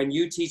 When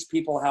you teach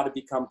people how to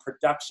become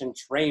production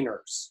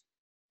trainers,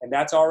 and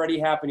that's already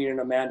happening in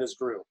Amanda's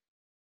group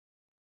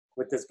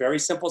with this very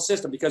simple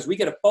system, because we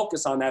get to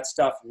focus on that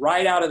stuff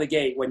right out of the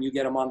gate when you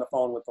get them on the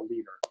phone with the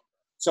leader.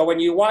 So when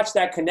you watch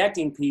that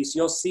connecting piece,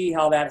 you'll see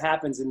how that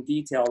happens in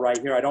detail right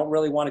here. I don't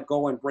really want to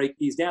go and break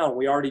these down.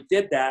 We already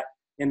did that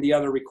in the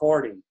other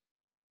recording.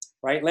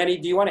 Right, Lenny,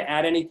 do you want to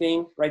add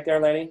anything right there,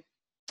 Lenny?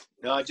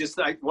 No,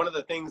 one of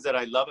the things that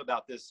I love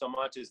about this so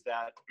much is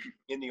that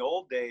in the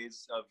old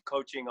days of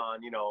coaching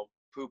on,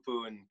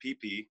 poo-poo and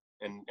pee-pee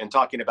and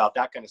talking about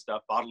that kind of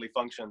stuff, bodily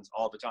functions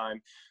all the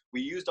time,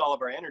 we used all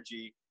of our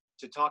energy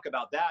to talk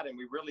about that. And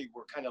we really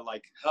were kind of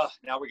like,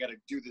 now we got to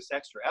do this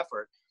extra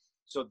effort.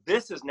 So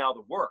this is now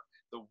the work.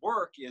 The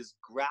work is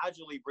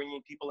gradually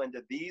bringing people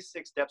into these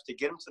 6 steps to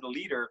get them to the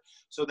leader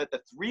so that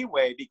the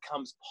 3-way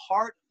becomes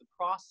part of the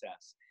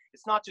process.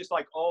 It's not just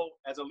like,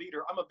 as a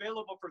leader, I'm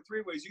available for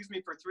 3-ways, use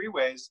me for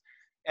 3-ways.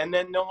 And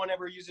then no one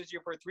ever uses you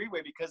for a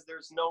 3-way because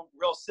there's no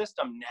real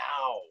system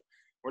now.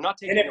 We're not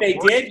taking. And if they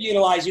did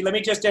utilize you, let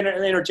me just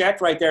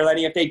interject right there,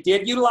 Lenny. If they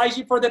did utilize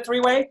you for the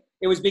 3-way,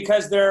 it was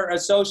because their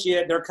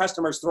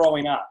customer's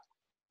throwing up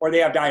or they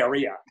have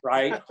diarrhea,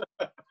 right?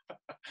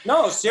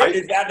 No,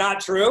 seriously, is that not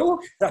true?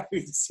 I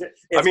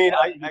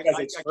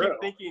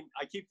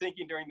keep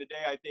thinking during the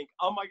day, I think,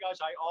 oh my gosh,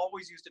 I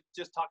always used to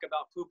just talk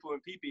about poo-poo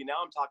and pee-pee.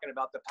 Now I'm talking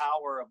about the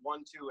power of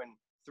 1, 2, and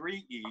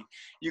 3E.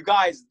 You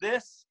guys,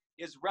 this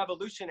is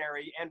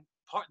revolutionary and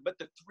but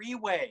the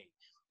three-way,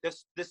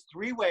 this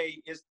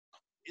three-way is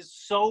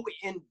so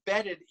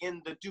embedded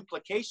in the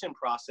duplication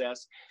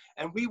process,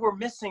 and we were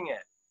missing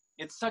it.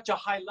 It's such a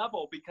high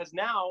level because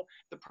now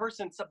the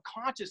person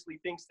subconsciously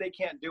thinks they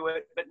can't do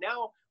it, but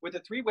now with a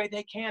three-way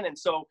they can. And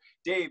so,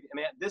 Dave,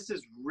 man, this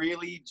is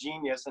really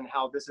genius in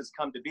how this has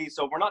come to be.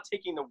 So we're not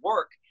taking the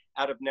work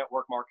out of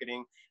network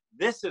marketing.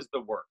 This is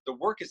the work. The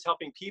work is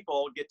helping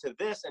people get to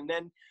this, and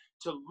then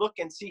to look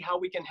and see how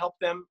we can help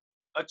them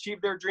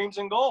achieve their dreams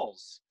and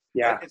goals.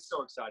 Yeah, it's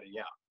so exciting.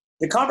 Yeah.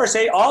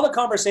 All the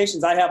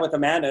conversations I have with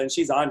Amanda, and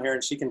she's on here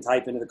and she can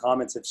type into the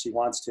comments if she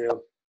wants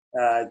to.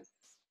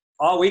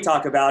 All we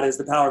talk about is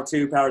the power of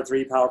 2, power of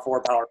 3, power of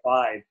 4, power of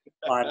 5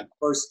 on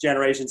first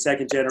generation,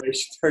 second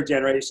generation, third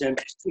generation.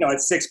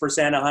 It's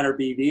 6%, 100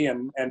 BV,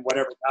 and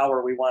whatever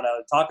power we want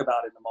to talk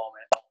about in the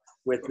moment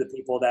with the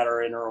people that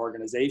are in our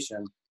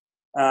organization.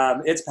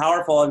 It's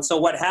powerful. And so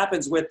what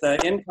happens with the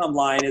income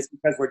line is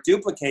because we're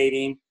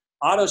duplicating,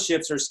 auto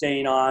ships are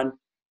staying on,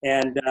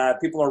 and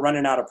people are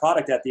running out of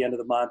product at the end of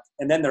the month,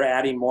 and then they're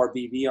adding more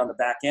BV on the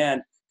back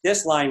end.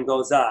 This line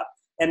goes up.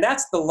 And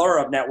that's the lure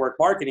of network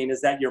marketing, is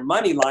that your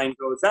money line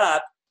goes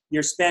up,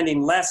 you're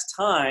spending less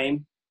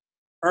time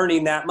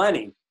earning that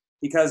money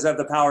because of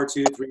the power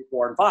 2, 3,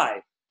 4, and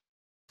 5,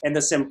 and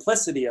the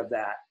simplicity of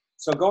that.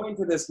 So going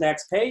to this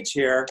next page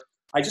here,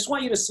 I just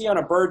want you to see on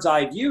a bird's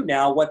eye view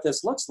now what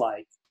this looks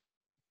like.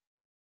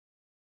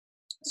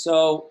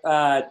 So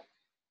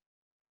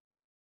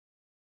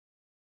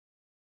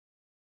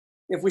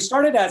if we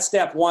started at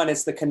step 1,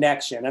 it's the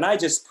connection. And I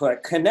just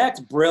put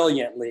connect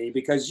brilliantly,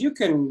 because you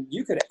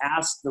could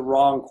ask the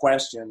wrong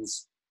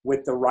questions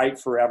with the right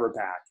Forever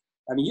Pack.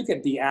 I mean, you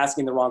could be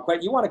asking the wrong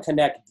question. You want to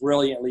connect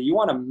brilliantly. You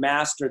want to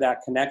master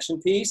that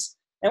connection piece.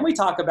 And we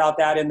talk about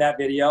that in that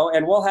video,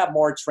 and we'll have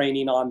more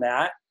training on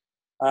that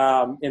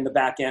in the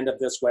back end of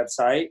this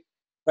website.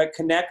 But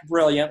connect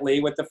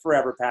brilliantly with the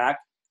Forever Pack,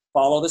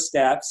 follow the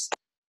steps.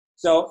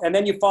 So, and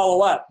then you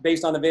follow up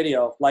based on the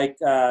video, like,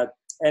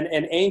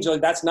 and Angel,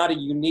 that's not a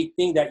unique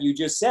thing that you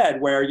just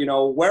said, where,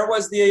 where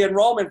was the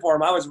enrollment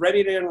form? I was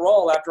ready to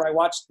enroll after I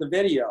watched the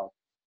video.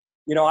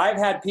 I've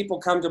had people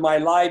come to my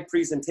live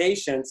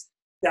presentations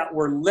that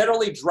were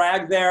literally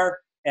dragged there,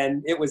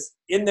 and it was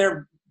in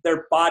their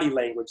body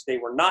language. They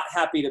were not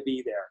happy to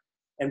be there.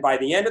 And by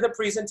the end of the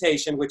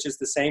presentation, which is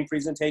the same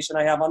presentation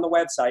I have on the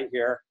website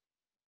here,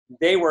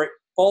 they were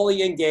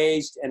fully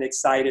engaged and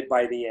excited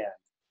by the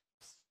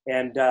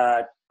end.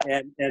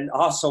 And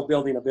also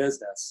building a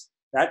business.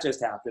 That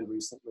just happened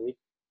recently.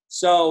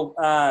 So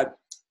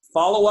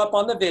follow up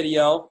on the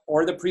video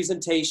or the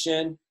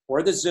presentation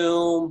or the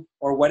Zoom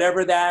or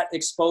whatever that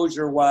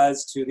exposure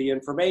was to the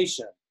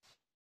information.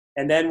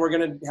 And then we're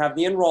going to have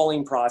the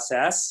enrolling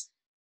process.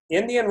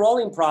 In the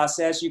enrolling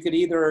process, you could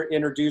either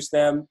introduce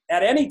them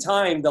at any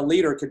time. The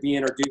leader could be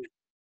introduced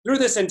through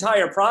this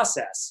entire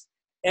process.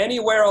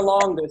 Anywhere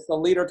along this, the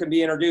leader can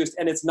be introduced,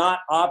 and it's not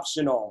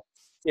optional.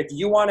 If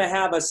you want to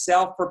have a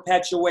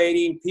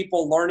self-perpetuating,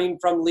 people learning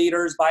from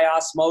leaders by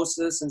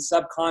osmosis and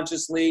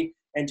subconsciously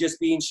and just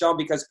being shown,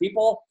 because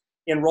people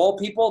enroll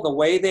people the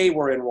way they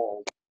were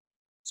enrolled.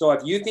 So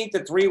if you think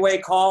the three-way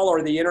call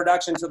or the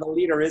introduction to the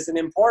leader isn't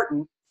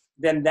important,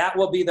 then that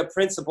will be the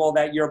principle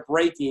that you're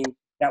breaking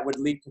that would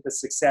lead to the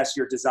success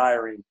you're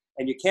desiring.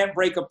 And you can't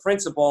break a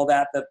principle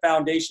that the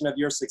foundation of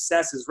your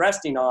success is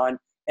resting on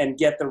and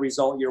get the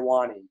result you're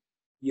wanting.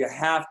 You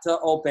have to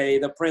obey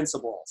the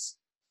principles.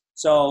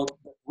 So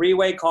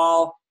three-way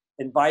call,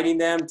 inviting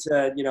them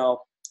to,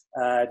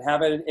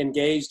 have an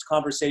engaged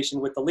conversation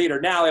with the leader.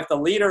 Now, if the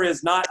leader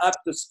is not up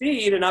to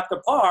speed and up to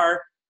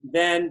par,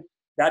 then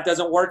that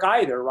doesn't work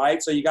either,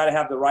 right? So you got to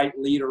have the right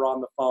leader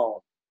on the phone.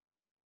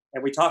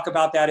 And we talk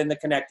about that in the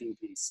connecting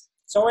piece.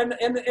 So in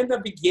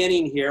the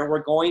beginning here,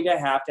 we're going to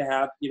have,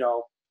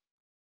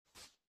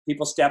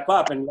 people step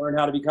up and learn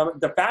how to become,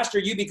 the faster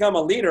you become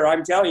a leader,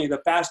 I'm telling you,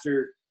 the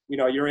faster,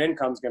 your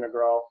income's going to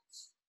grow.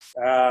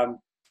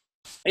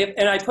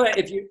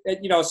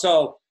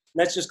 So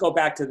let's just go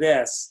back to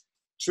this,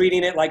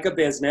 treating it like a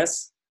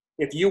business.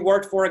 If you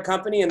worked for a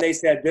company and they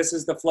said, this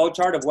is the flow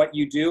chart of what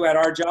you do at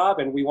our job,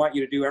 and we want you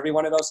to do every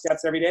one of those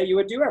steps every day, you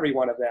would do every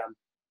one of them.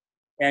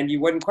 And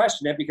you wouldn't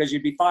question it because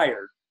you'd be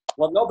fired.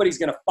 Well, nobody's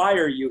going to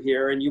fire you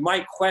here, and you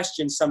might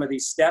question some of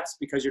these steps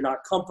because you're not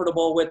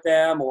comfortable with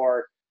them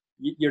or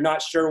you're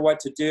not sure what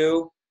to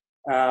do.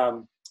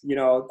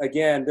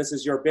 Again, this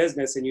is your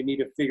business and you need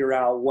to figure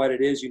out what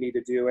it is you need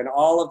to do. And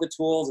all of the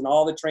tools and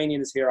all the training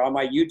is here on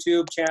my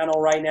YouTube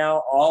channel right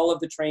now. All of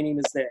the training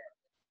is there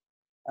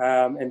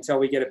until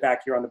we get it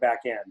back here on the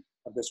back end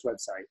of this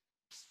website.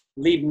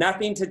 Leave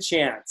nothing to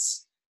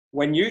chance.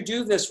 When you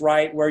do this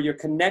right, where you're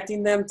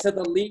connecting them to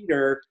the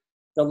leader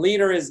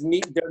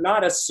they're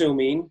not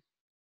assuming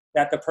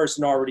that the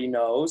person already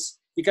knows,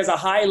 because a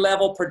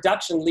high-level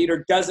production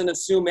leader doesn't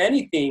assume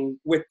anything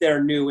with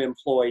their new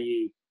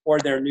employee or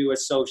their new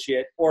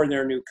associate or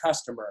their new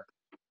customer.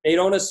 They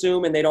don't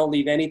assume and they don't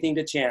leave anything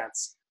to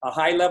chance. A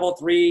high-level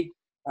 3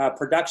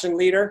 production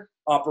leader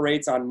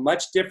operates on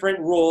much different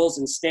rules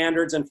and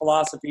standards and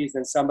philosophies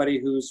than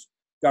somebody who's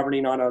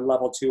governing on a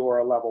level 2 or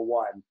a level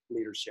 1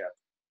 leadership.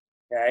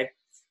 Okay.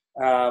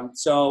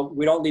 So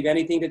we don't leave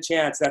anything to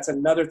chance. That's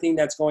another thing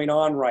that's going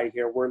on right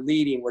here. We're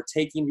leading, we're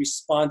taking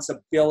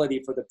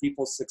responsibility for the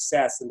people's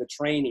success and the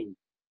training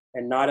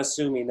and not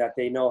assuming that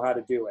they know how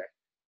to do it.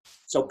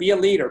 So be a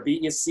leader, be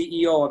a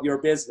CEO of your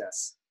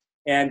business.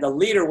 And the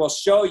leader will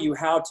show you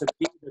how to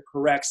be the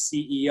correct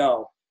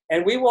CEO.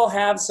 And we will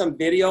have some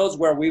videos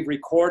where we've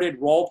recorded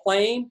role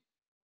playing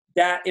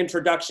that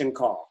introduction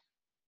call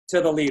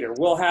to the leader.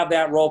 We'll have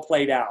that role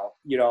played out,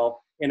 you know,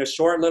 in a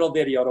short little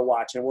video to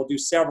watch. And we'll do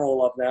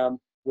several of them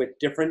with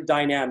different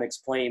dynamics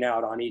playing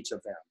out on each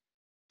of them.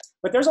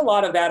 But there's a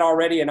lot of that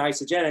already in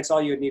Isagenix.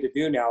 All you need to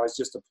do now is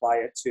just apply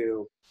it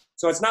to,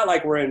 so it's not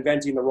like we're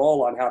inventing the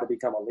role on how to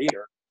become a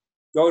leader.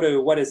 Go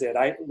to, what's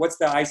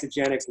the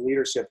Isagenix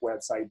leadership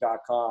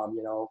website.com,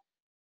 you know,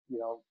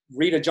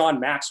 read a John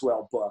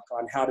Maxwell book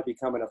on how to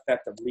become an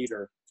effective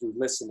leader through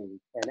listening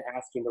and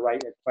asking the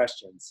right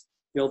questions,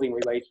 building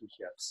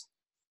relationships.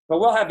 But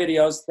we'll have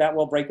videos that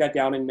will break that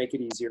down and make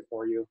it easier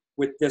for you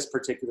with this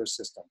particular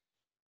system.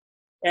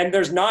 And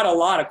there's not a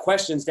lot of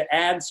questions to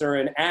answer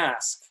and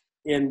ask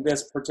in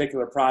this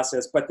particular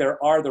process, but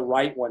there are the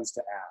right ones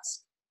to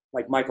ask.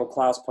 Like Michael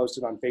Klaus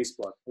posted on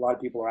Facebook. A lot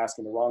of people are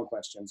asking the wrong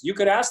questions. You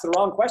could ask the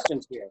wrong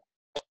questions here.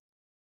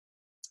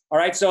 All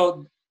right,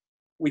 so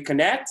we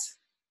connect,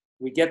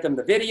 we get them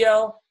the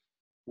video,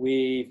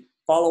 we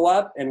follow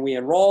up, and we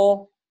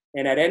enroll.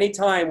 And at any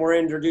time we're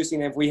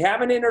introducing them. If we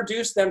haven't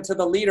introduced them to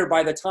the leader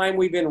by the time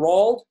we've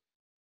enrolled,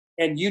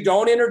 and you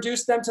don't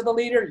introduce them to the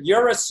leader,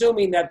 you're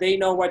assuming that they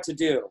know what to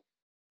do.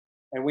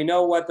 And we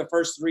know what the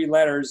first 3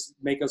 letters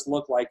make us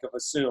look like of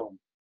assume,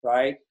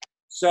 right?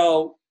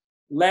 So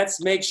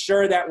let's make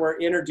sure that we're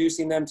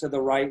introducing them to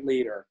the right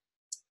leader.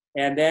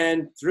 And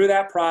then through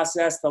that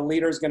process, the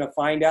leader is going to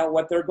find out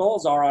what their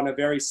goals are on a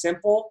very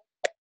simple,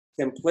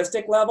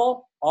 simplistic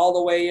level, all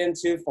the way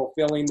into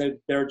fulfilling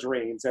their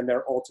dreams and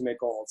their ultimate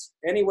goals,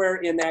 anywhere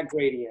in that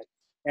gradient.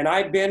 And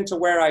I've been to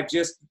where I've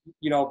just,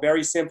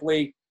 very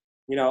simply,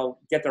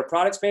 get their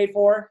products paid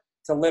for,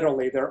 to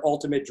literally their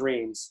ultimate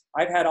dreams.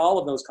 I've had all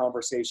of those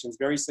conversations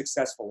very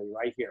successfully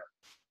right here.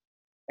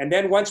 And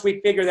then once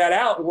we figure that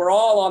out, we're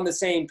all on the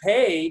same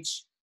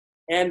page,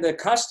 and the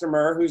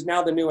customer, who's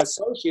now the new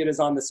associate, is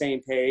on the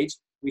same page,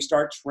 we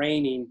start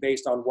training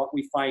based on what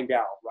we find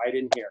out right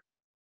in here.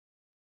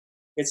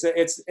 It's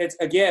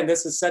again,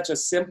 this is such a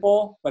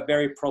simple but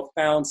very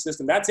profound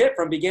system. That's it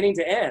from beginning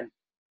to end.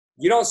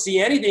 You don't see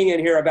anything in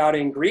here about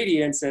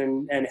ingredients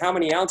and how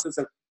many ounces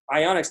of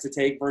Ionix to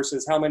take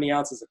versus how many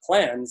ounces of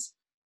cleanse,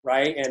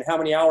 right? And how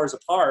many hours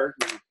apart.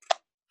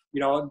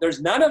 And,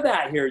 there's none of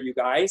that here, you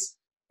guys.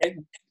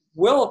 And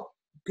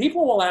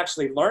people will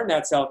actually learn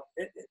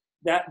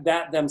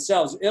that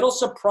themselves. It'll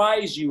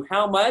surprise you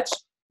how much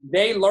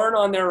they learn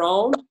on their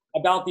own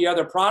about the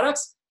other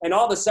products. And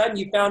all of a sudden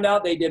you found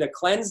out they did a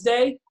cleanse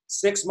day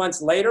 6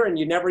 months later and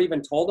you never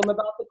even told them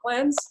about the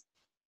cleanse.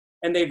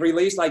 And they've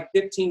released like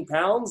 15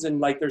 pounds and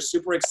like they're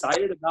super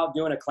excited about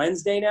doing a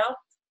cleanse day now.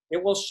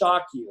 It will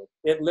shock you.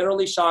 It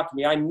literally shocked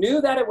me. I knew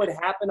that it would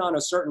happen on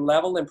a certain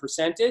level and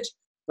percentage,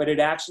 but it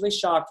actually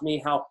shocked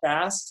me how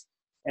fast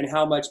and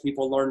how much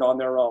people learned on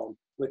their own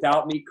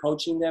without me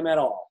coaching them at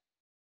all.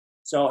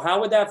 So how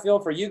would that feel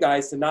for you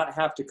guys to not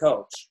have to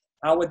coach?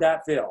 How would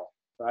that feel,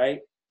 right?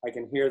 I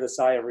can hear the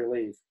sigh of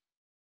relief.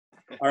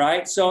 All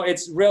right, so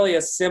it's really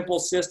a simple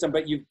system,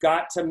 but you've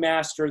got to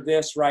master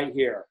this right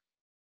here.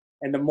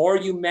 And the more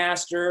you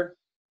master,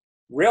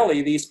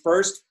 really, these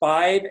first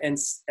 5 and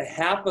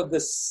half of the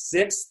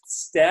 6th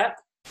step,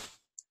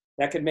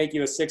 that could make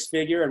you a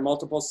 6-figure and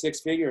multiple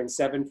 6-figure and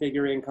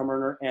 7-figure income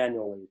earner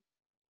annually.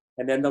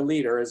 And then the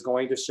leader is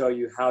going to show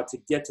you how to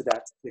get to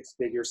that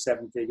 6-figure,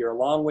 7-figure,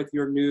 along with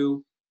your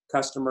new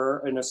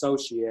customer and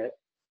associate.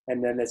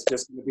 And then it's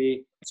just going to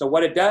be, so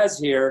what it does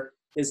here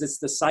is it's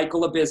the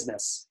cycle of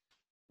business.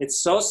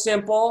 It's so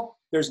simple.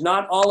 There's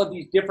not all of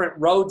these different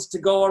roads to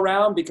go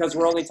around because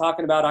we're only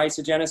talking about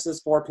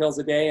Isagenesis, 4 pills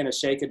a day and a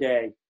shake a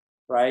day,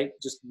 right?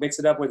 Just mix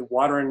it up with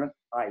water and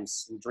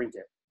ice and drink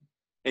it.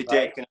 Hey,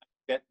 Dave,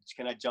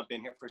 can I jump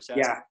in here for a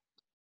second? Yeah.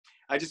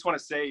 I just want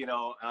to say,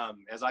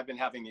 as I've been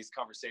having these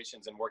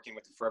conversations and working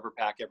with the Forever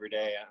Pack every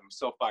day, I'm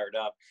so fired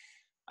up.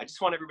 I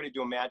just want everybody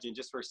to imagine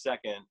just for a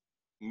second,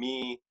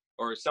 me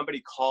or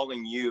somebody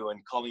calling you and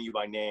calling you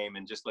by name,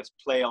 and just let's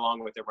play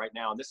along with it right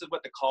now. And this is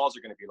what the calls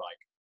are going to be like.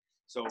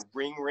 So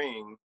ring,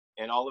 ring,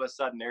 and all of a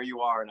sudden there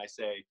you are. And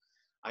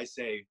I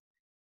say,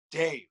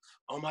 Dave,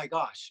 oh my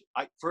gosh.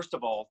 First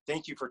of all,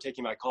 thank you for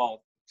taking my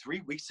call.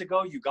 3 weeks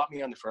ago, you got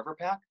me on the Forever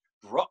Pack.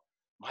 Bro,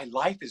 my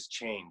life has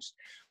changed.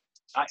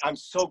 I'm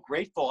so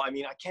grateful. I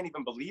mean, I can't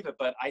even believe it,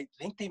 but I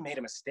think they made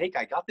a mistake.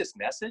 I got this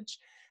message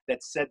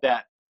that said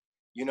that,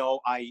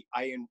 I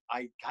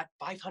got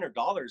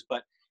 $500,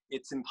 but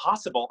it's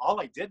impossible.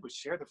 All I did was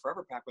share the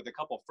Forever Pack with a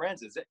couple of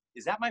friends.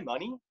 Is that my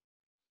money?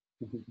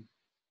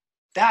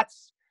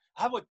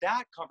 How would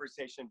that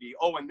conversation be?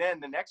 Oh, and then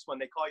the next one,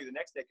 they call you the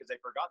next day because they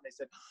forgot. And they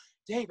said,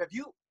 Dave,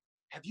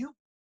 have you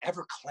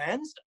ever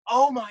cleansed?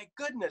 Oh my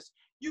goodness,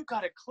 you've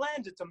got to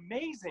cleanse. It's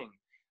amazing.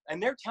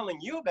 and they're telling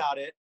you about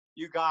it,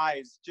 you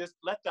guys just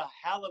let the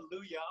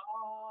hallelujah,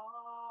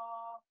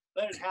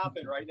 let it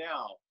happen right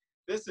now.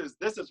 This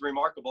is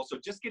remarkable. So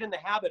just get in the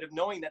habit of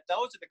knowing that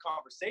those are the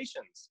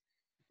conversations,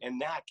 and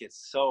that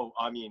gets so,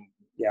 I mean,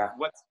 Yeah.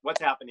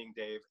 What's happening,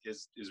 Dave,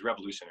 is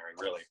revolutionary,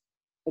 really.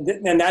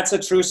 And that's a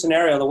true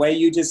scenario. The way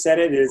you just said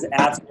it is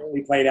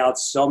absolutely played out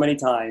so many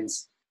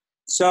times.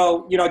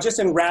 So, just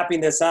in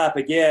wrapping this up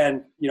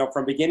again,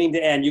 from beginning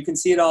to end, you can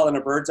see it all in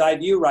a bird's eye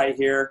view right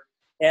here.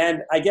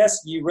 And I guess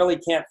you really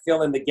can't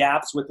fill in the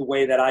gaps with the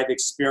way that I've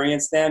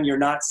experienced them. You're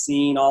not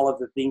seeing all of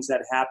the things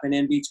that happen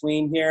in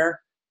between here,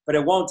 but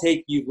it won't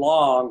take you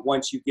long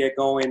once you get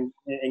going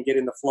and get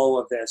in the flow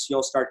of this.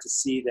 You'll start to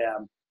see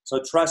them.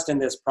 So trust in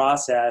this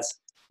process.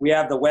 We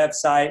have the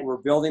website. We're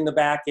building the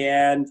back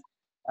end.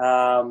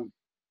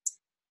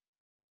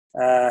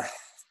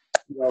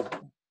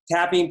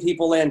 Tapping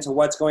people into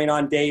what's going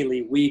on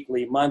daily,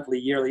 weekly, monthly,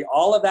 yearly.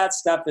 All of that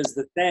stuff is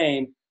the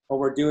same, but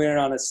we're doing it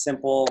on a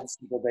simple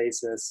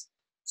basis.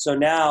 So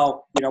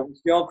now, we're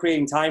still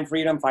creating time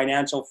freedom,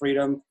 financial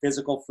freedom,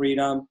 physical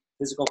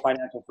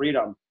financial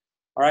freedom.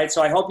 All right,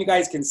 so I hope you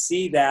guys can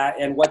see that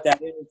and what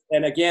that is.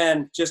 And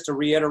again, just to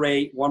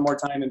reiterate one more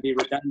time and be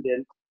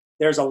redundant,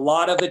 there's a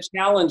lot of the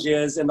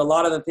challenges and a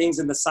lot of the things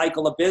in the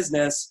cycle of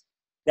business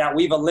that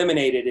we've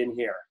eliminated in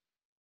here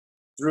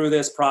through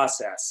this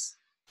process.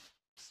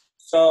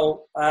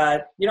 So,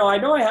 I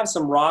know I have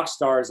some rock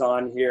stars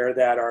on here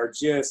that are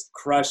just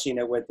crushing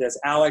it with this.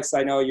 Alex,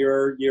 I know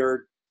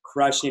you're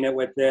crushing it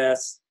with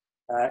this.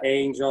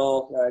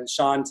 Angel,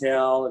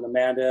 Chantel, and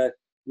Amanda,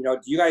 do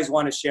you guys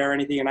want to share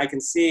anything? And I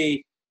can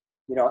see,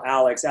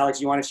 Alex,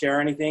 you want to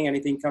share anything?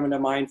 Anything coming to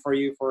mind for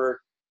you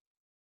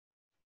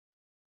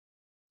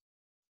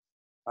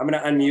I'm going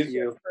to unmute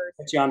you,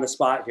 put you on the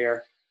spot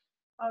here.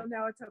 Oh,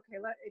 no, it's okay.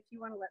 If you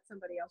want to let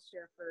somebody else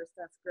share first,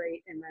 that's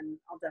great. And then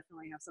I'll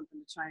definitely have something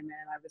to chime in.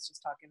 I was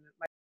just talking to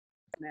my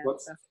men.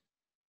 So.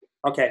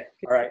 Okay.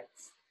 All right.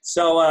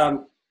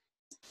 So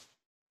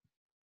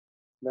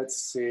let's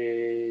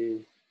see.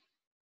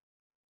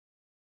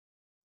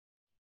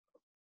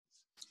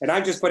 And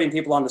I'm just putting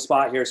people on the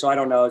spot here, so I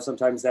don't know.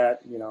 Sometimes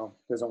that,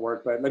 doesn't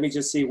work. But let me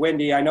just see.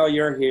 Wendy, I know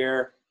you're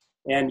here.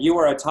 And you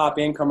were a top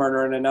income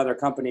earner in another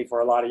company for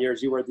a lot of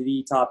years. You were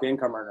the top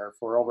income earner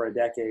for over a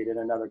decade in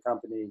another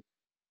company.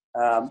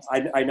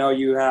 I know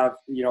you have,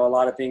 a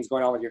lot of things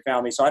going on with your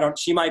family. So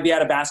she might be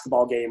at a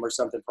basketball game or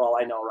something for all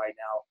I know right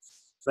now.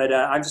 But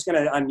I'm just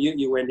going to unmute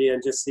you, Wendy,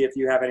 and just see if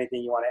you have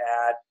anything you want to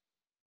add.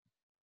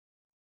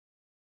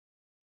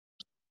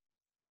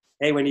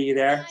 Hey, Wendy, you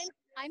there?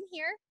 I'm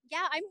here.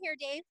 Yeah, I'm here,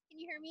 Dave. Can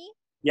you hear me?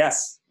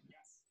 Yes.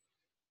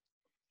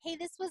 Hey,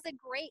 this was a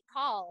great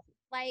call.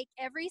 Like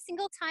every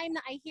single time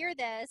that I hear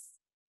this,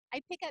 I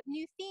pick up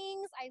new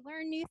things, I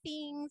learn new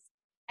things,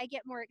 I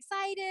get more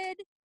excited.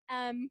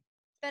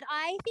 But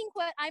I think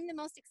what I'm the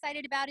most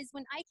excited about is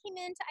when I came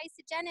into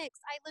Isagenix,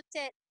 I looked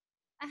at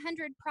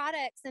 100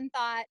 products and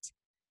thought,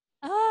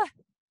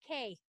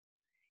 okay.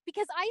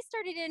 Because I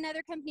started in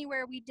another company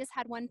where we just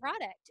had one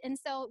product, and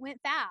so it went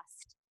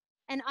fast.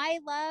 And I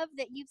love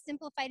that you've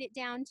simplified it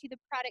down to the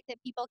product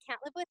that people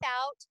can't live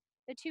without,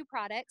 the 2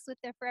 products with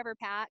the Forever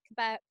Pack.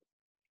 But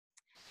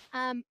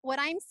what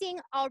I'm seeing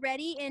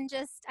already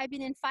I've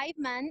been in 5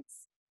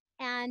 months,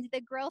 and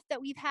the growth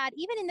that we've had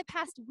even in the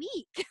past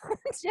week,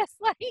 just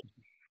like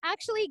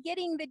actually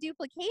getting the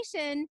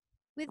duplication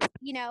with,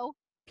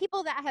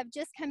 people that have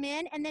just come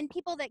in, and then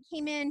people that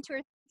came in 2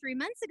 or 3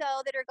 months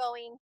ago that are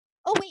going,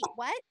 oh, wait,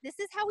 what? This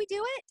is how we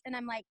do it? And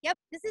I'm like, yep,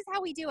 this is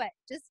how we do it.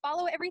 Just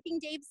follow everything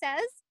Dave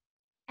says.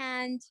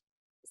 And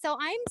so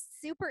I'm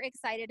super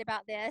excited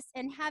about this,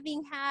 and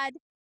having had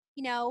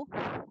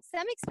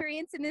some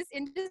experience in this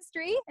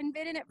industry and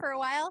been in it for a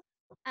while.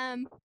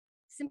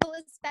 Simple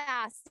is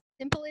fast,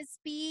 simple is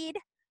speed,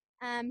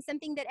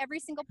 something that every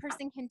single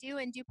person can do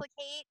and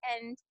duplicate.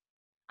 And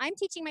I'm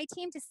teaching my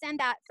team to send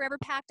that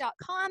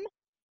foreverpack.com,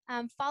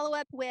 follow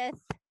up with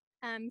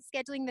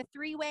scheduling the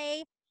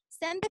 3-way,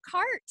 send the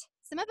cart.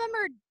 Some of them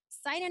are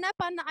signing up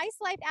on the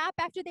IceLife app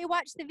after they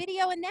watch the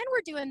video, and then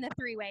we're doing the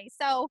 3-way.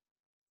 So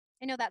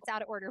I know that's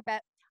out of order,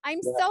 but I'm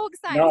so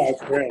excited. No,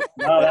 that's great.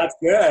 No, that's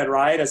good,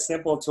 right? A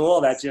simple tool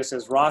that just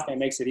is rocking,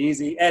 makes it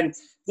easy. And,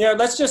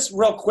 let's just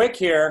real quick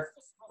here,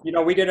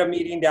 we did a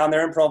meeting down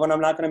there in Provo, and I'm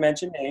not going to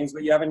mention names,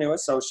 but you have a new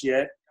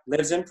associate,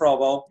 lives in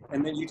Provo,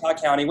 in the Utah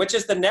County, which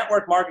is the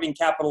network marketing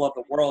capital of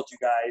the world, you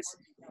guys.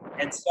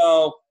 And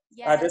so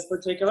this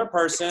particular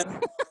person,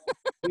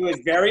 who is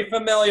very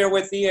familiar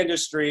with the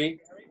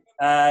industry,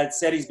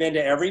 said he's been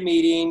to every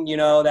meeting,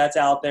 that's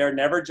out there,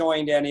 never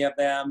joined any of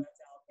them.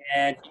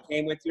 And he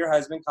came with your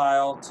husband,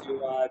 Kyle,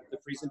 to the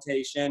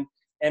presentation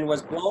and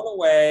was blown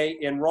away,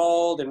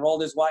 enrolled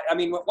his wife. I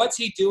mean, what's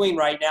he doing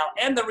right now?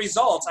 And the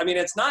results. I mean,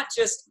 it's not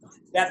just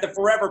that the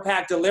Forever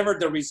Pack delivered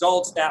the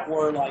results that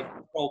were like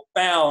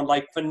profound,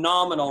 like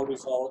phenomenal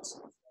results,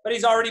 but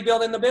he's already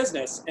building the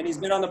business, and he's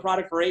been on the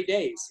product for 8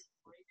 days.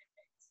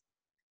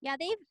 Yeah,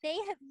 they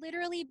have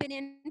literally been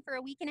in for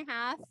a week and a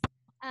half.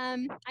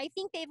 I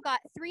think they've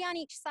got 3 on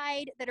each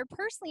side that are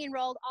personally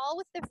enrolled, all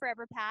with the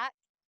Forever Pack.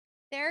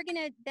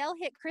 they'll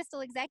hit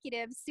Crystal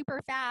executives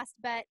super fast,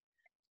 but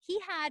he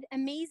had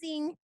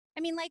amazing,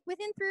 I mean, like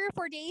within 3 or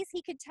 4 days,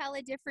 he could tell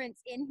a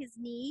difference in his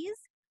knees.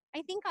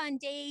 I think on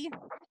day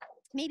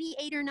maybe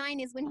 8 or 9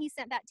 is when he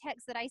sent that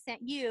text that I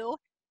sent you.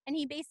 And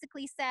he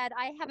basically said,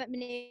 I haven't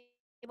been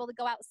able to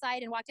go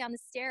outside and walk down the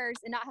stairs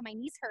and not have my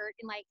knees hurt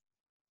in like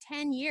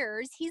 10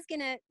 years. He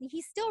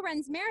still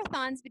runs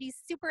marathons, but he's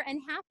super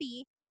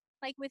unhappy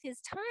like with his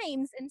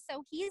times. And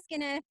so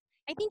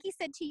I think he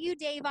said to you,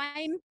 Dave,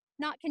 I'm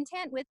not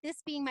content with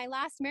this being my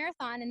last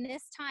marathon and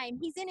this time.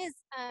 He's in his,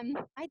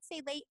 I'd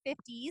say late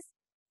 50s,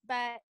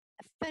 but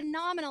a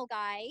phenomenal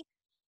guy.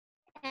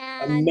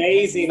 And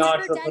amazing he's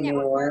never done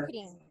network entrepreneur.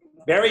 marketing.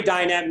 Very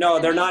dynamic. No,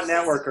 they're not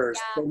networkers.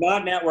 Yeah. They're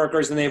not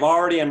networkers, and they've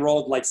already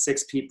enrolled like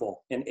 6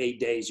 people in 8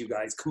 days. You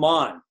guys, come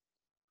on,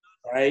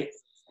 right?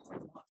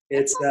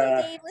 It's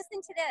Dave,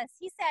 listen to this.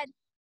 He said,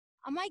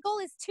 my goal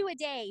is 2 a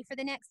day for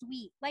the next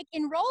week. Like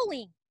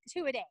enrolling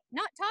 2 a day,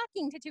 not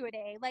talking to 2 a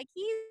day. Like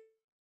he's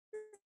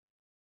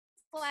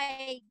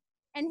like,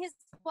 and his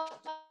wife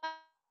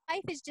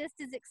is just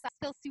as excited.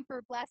 Still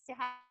super blessed to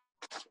have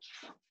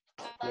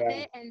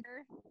it, and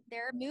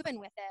they're moving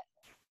with it.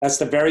 That's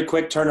the very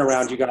quick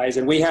turnaround, you guys.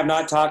 And we have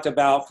not talked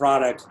about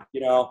product,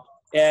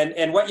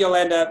 and what you'll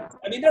end up,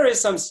 I mean, there is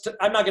some,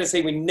 I'm not going to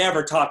say we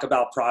never talk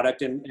about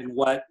product and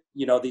what,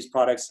 these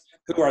products,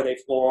 who are they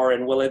for,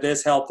 and will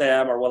this help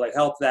them or will it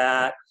help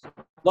that?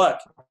 Look,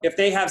 if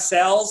they have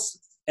cells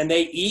and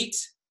they eat,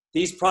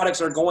 these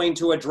products are going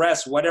to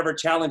address whatever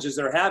challenges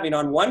they're having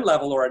on one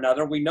level or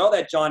another. We know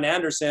that John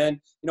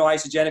Anderson,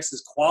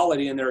 Isagenix's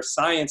quality and their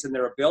science and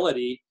their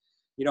ability,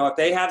 if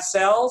they have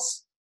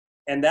cells,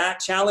 and that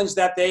challenge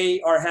that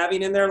they are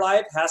having in their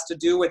life has to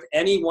do with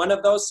any one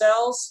of those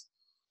cells,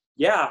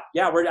 yeah,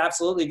 we're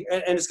absolutely,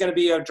 and it's going to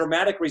be a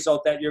dramatic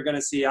result that you're going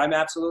to see. I'm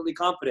absolutely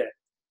confident.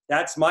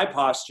 That's my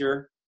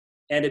posture,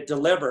 and it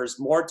delivers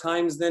more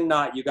times than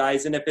not, you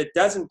guys. And if it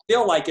doesn't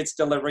feel like it's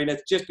delivering,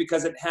 it's just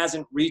because it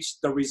hasn't reached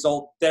the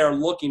result they're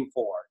looking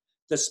for,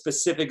 the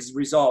specific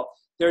result.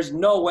 There's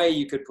no way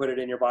you could put it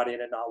in your body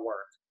and it not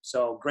work.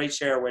 So great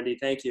share, Wendy.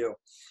 Thank you.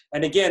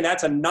 And again,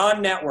 that's a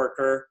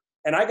non-networker.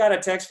 And I got a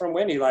text from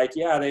Wendy like,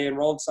 yeah, they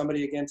enrolled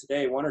somebody again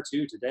today, 1 or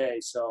 2 today.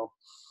 So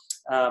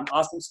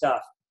awesome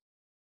stuff.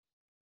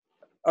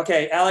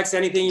 Okay, Alex,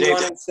 anything you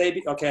want to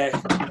say? Okay.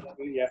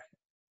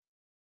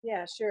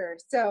 Yeah, sure.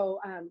 So,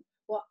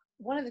 well,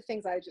 one of the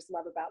things I just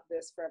love about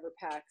this Forever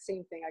Pack,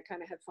 same thing, I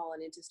kind of have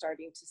fallen into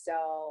starting to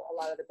sell a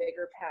lot of the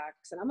bigger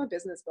packs, and I'm a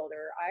business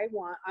builder.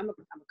 I'm a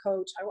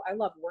coach. I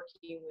love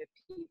working with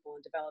people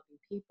and developing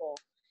people.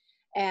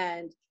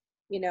 And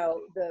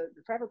the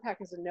Forever Pack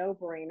is a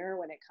no-brainer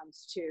when it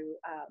comes to,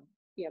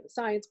 the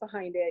science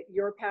behind it,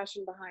 your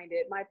passion behind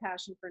it, my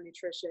passion for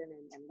nutrition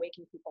and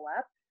waking people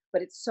up.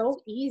 But it's so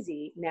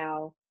easy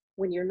now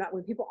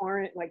when people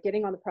aren't like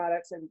getting on the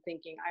products and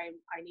thinking,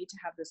 I need to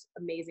have this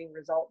amazing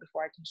result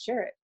before I can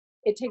share it.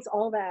 It takes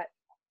all that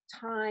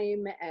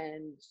time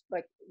and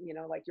like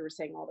you were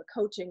saying, all the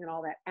coaching and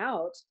all that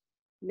out.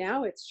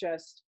 Now it's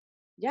just,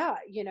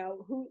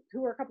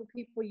 who are a couple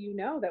people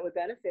that would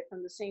benefit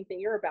from the same thing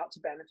you're about to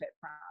benefit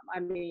from?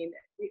 I mean,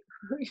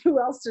 who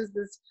else does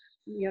this,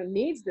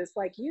 needs this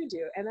like you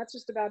do? And that's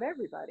just about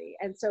everybody.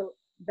 And so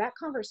that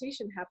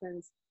conversation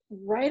happens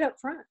right up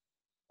front,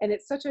 and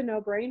it's such a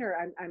no-brainer.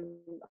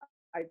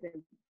 I've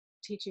been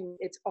teaching,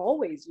 it's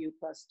always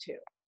U+2,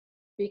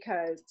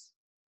 because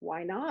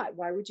why not?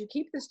 Why would you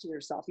keep this to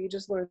yourself? You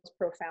just learned the most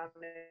profound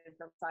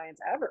from science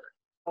ever.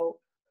 So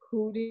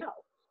who do you know?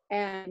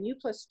 And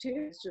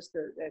U+2 is just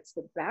it's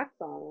the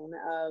backbone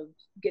of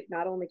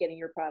not only getting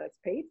your products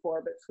paid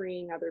for, but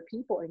freeing other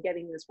people and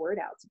getting this word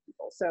out to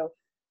people. So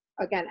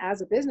again,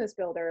 as a business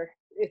builder,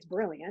 it's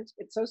brilliant.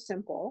 It's so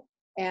simple.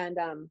 And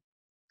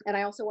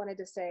I also wanted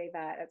to say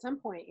that at some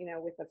point,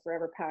 with the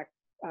Forever Pack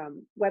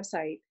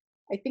website,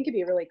 I think it'd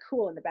be really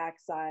cool on the back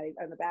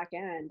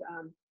end,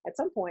 at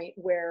some point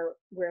where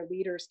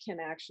leaders can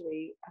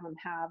actually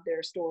have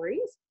their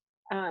stories,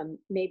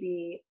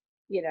 maybe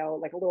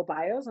like a little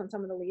bios on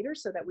some of the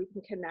leaders, so that we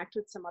can connect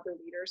with some other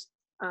leaders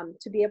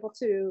to be able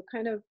to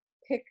kind of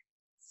pick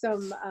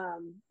some,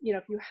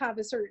 if you have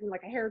a certain,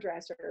 like a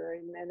hairdresser,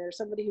 and there's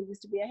somebody who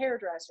used to be a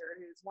hairdresser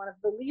who's one of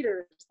the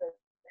leaders that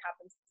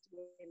happens to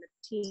be in the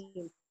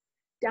team,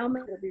 down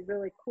there, it'd be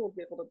really cool to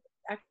be able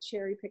to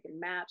cherry pick and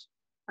match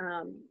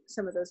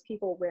some of those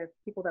people with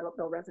people that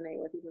they'll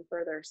resonate with even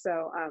further.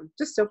 So I'm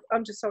just so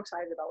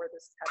excited about where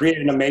this is headed. Create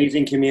an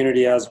amazing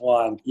community as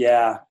one.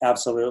 Yeah,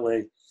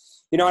 absolutely.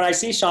 And I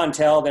see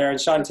Chantel there, and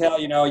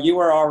Chantel, you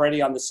were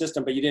already on the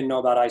system, but you didn't know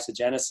about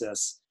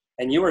Isagenesis,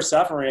 and you were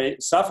suffering,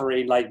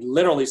 like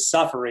literally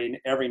suffering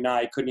every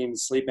night, couldn't even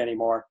sleep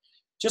anymore.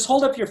 Just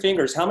hold up your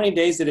fingers. How many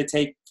days did it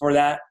take for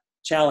that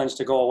challenge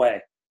to go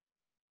away?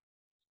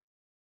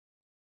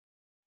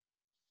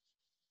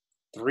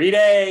 3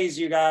 days,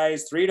 you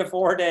guys, 3 to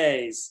 4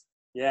 days.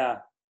 Yeah.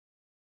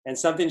 And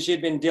something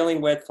she'd been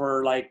dealing with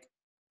for like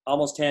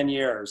almost 10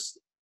 years.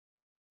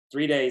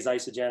 3 days,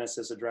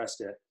 Isagenesis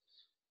addressed it.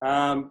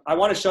 I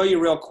want to show you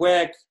real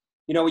quick,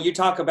 when you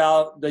talk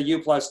about the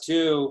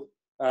U+2,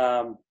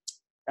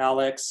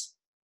 Alex.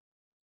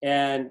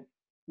 And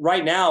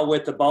right now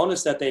with the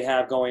bonus that they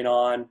have going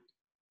on,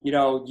 you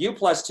know,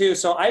 U+2.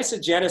 So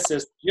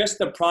Isagenesis, just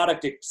the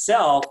product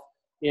itself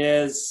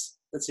is,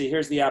 let's see,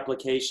 here's the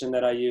application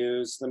that I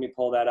use. Let me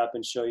pull that up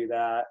and show you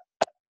that.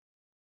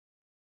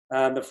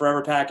 The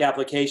Forever Pack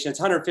application, it's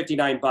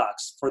 $159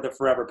 for the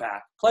Forever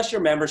Pack, plus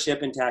your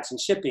membership and tax and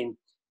shipping.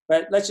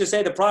 But let's just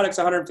say the product's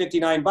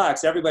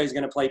 $159. Everybody's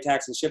going to pay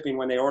tax and shipping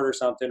when they order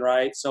something,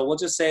 right? So we'll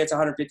just say it's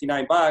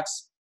 $159.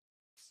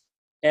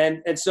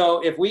 And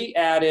so if we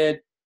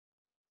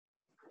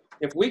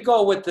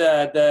go with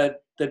the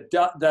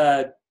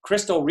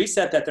Crystal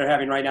Reset that they're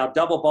having right now,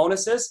 double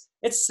bonuses,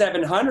 it's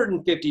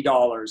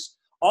 $750.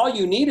 All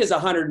you need is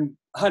 100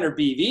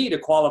 BV to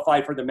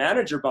qualify for the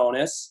manager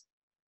bonus.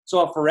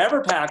 So a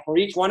Forever Pack for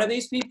each one of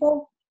these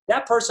people,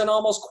 that person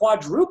almost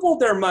quadrupled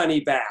their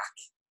money back.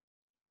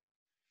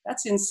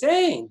 That's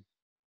insane.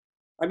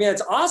 I mean,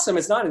 it's awesome.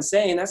 It's not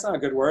insane. That's not a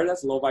good word.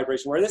 That's a low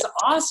vibration word. It's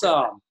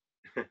awesome.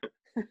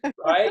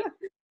 Right?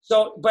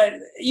 So, but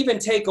even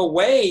take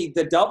away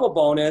the double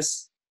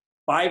bonus,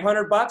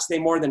 $500, they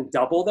more than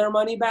double their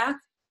money back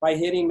by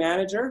hitting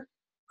manager,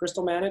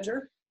 Crystal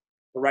Manager.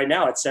 But right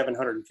now it's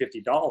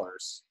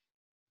 $750.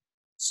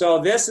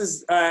 So this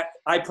is, I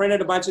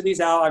printed a bunch of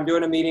these out. I'm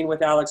doing a meeting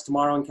with Alex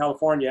tomorrow in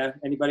California.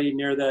 Anybody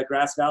near the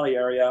Grass Valley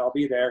area, I'll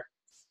be there.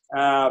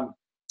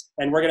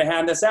 And we're going to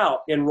hand this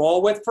out.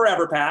 Enroll with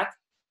Forever Pack.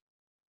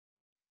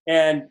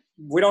 And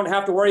we don't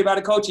have to worry about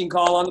a coaching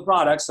call on the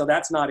product, so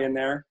that's not in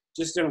there.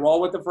 Just enroll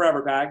with the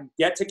Forever Pack.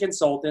 Get to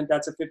Consultant.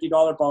 That's a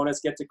 $50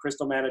 bonus. Get to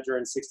Crystal Manager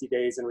in 60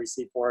 days and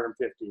receive $450.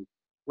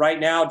 Right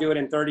now, do it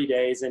in 30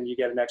 days, and you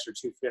get an extra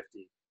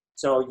 $250.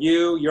 So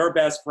you, your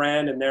best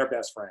friend, and their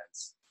best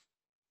friends.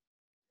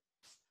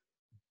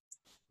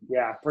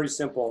 Yeah, pretty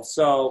simple.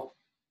 So,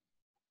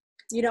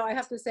 you know, I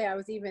have to say, I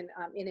was even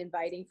in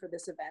inviting for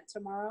this event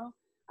tomorrow.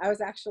 I was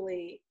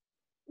actually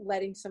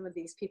letting some of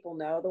these people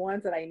know, the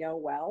ones that I know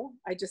well.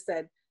 I just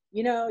said,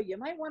 you know, you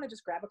might want to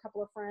just grab a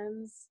couple of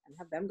friends and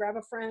have them grab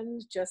a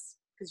friend, just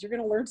because you're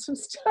going to learn some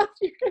stuff.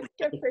 You're going to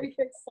get pretty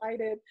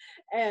excited,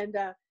 and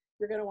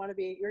you're going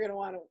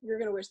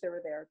to wish they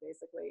were there,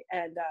 basically.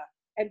 And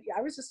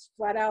I was just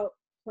flat out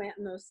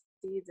planting those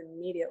seeds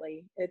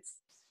immediately. It's,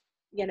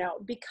 you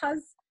know,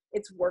 because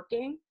it's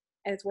working,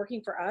 and it's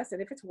working for us.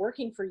 And if it's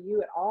working for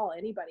you at all,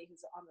 anybody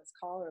who's on this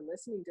call or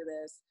listening to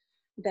this,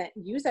 that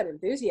use that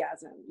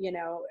enthusiasm, you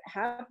know,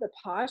 have the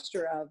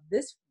posture of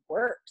this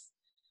works.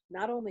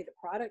 Not only the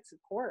products, of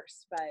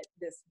course, but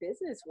this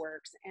business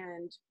works,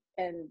 and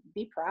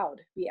be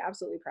proud, be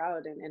absolutely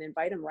proud, and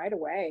invite them right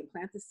away.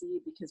 Plant the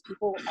seed, because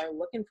people are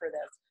looking for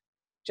this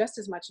just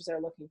as much as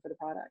they're looking for the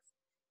products.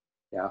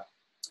 yeah.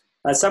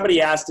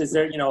 Somebody asked, is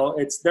there, you know,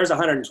 there's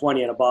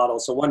 120 in a bottle.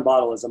 So one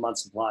bottle is a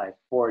month's supply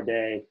for a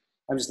day.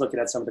 I'm just looking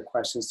at some of the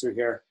questions through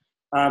here.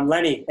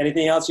 Lenny,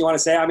 anything else you want to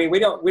say? I mean, we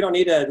don't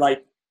need to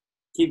like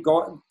keep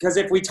going, because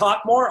if we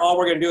talk more, all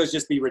we're going to do is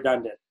just be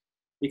redundant,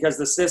 because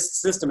the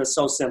system is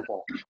so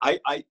simple.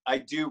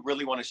 I do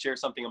really want to share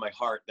something in my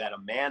heart that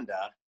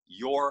Amanda,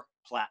 your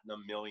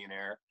platinum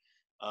millionaire,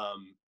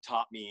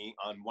 taught me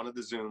on one of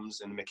the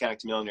Zooms in the Mechanic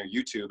to Millionaire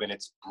YouTube, and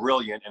it's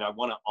brilliant. And I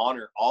want to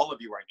honor all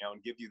of you right now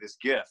and give you this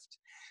gift,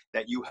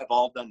 that you have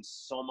all done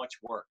so much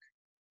work,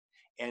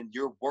 and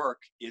your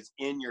work is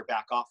in your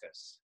back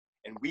office.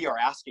 And we are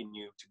asking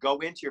you to go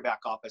into your back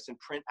office and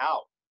print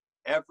out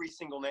every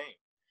single name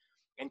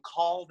and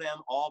call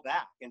them all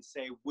back and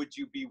say, would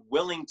you be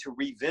willing to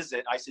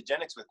revisit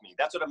Isagenix with me?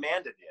 That's what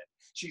Amanda did.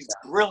 She's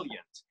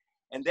brilliant.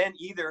 And then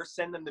either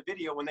send them the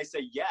video when they say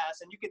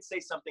yes, and you could say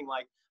something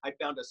like, I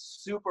found a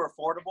super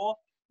affordable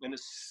and a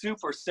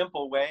super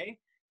simple way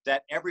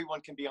that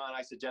everyone can be on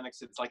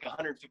Isagenix. It's like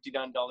 $159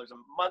 a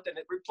month, and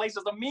it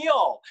replaces a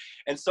meal.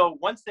 And so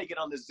once they get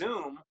on the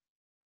Zoom,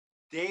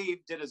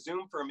 Dave did a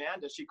Zoom for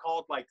Amanda. She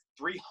called like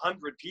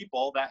 300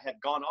 people that had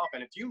gone off.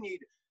 And if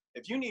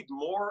you need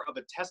more of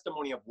a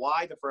testimony of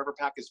why the Forever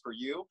Pack is for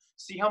you,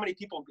 see how many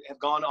people have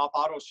gone off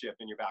auto ship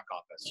in your back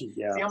office.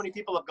 Yeah. See how many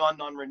people have gone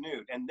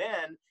non-renewed. And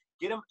then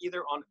get them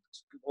either on,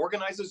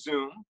 organize a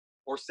Zoom,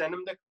 or send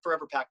them to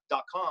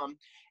foreverpack.com.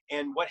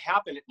 And what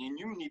happened, and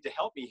you need to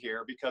help me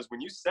here, because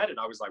when you said it,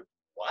 I was like,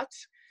 what?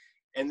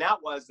 And that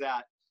was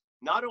that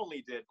not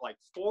only did like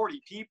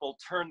 40 people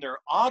turn their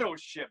auto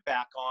ship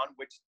back on,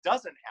 which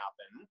doesn't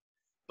happen,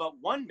 but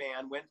one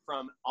man went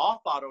from off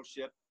auto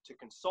ship to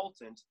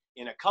Consultant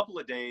in a couple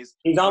of days.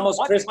 He's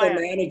almost Crystal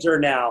Manager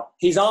now.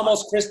 He's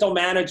almost Crystal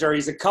Manager.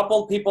 He's a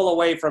couple people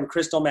away from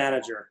Crystal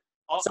Manager.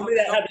 Somebody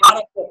that had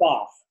auto flip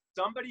off.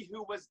 Somebody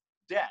who was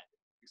dead,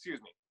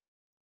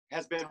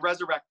 has been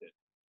resurrected.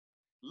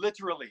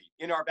 Literally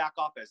in our back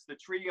office. The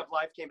tree of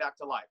life came back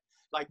to life.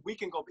 Like, we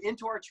can go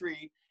into our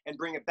tree and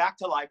bring it back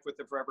to life with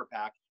the Forever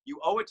Pack. You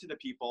owe it to the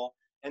people,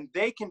 and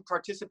they can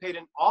participate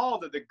in all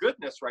of the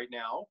goodness right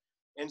now.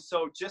 And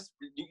so just,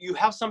 you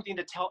have something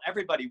to tell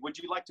everybody. Would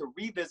you like to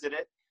revisit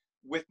it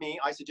with me,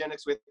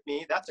 Isagenix with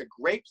me? That's a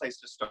great place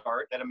to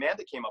start, that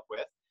Amanda came up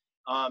with,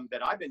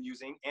 that I've been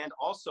using. And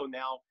also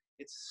now,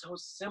 it's so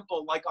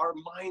simple. Like, our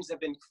minds have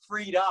been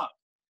freed up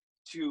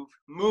to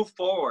move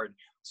forward.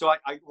 So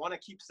I want to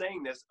keep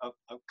saying this, a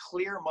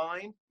clear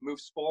mind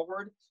moves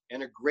forward,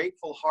 and a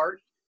grateful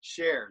heart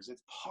shares.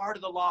 It's part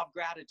of the law of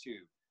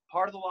gratitude.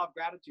 Part of the law of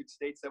gratitude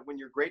states that when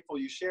you're grateful,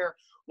 you share.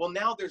 Well,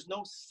 now there's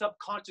no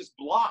subconscious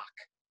block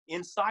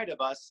inside of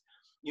us.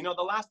 You know,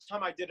 the last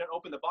time I did an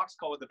open the box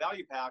call with the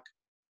value pack,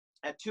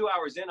 at 2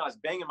 hours in, I was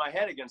banging my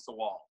head against the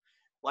wall.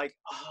 Like,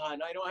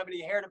 and I don't have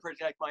any hair to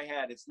protect my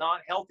head. It's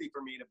not healthy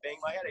for me to bang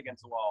my head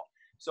against the wall.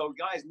 So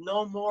guys,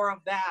 no more of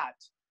that.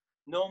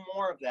 No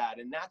more of that.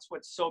 And that's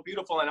what's so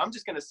beautiful. And I'm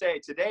just going to say,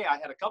 today I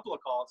had a couple of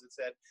calls that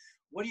said,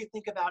 what do you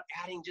think about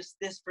adding just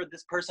this for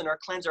this person, or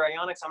cleanser,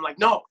 ionics? I'm like,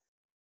 no,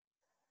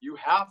 you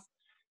have,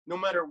 no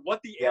matter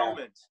what the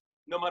ailment,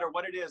 no matter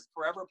what it is,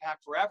 Forever Pack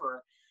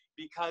forever,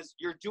 because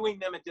you're doing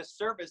them a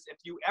disservice. If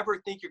you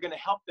ever think you're going to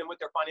help them with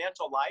their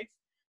financial life,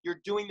 you're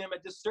doing them a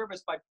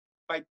disservice by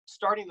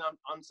starting them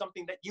on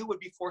something that you would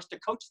be forced to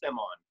coach them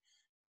on.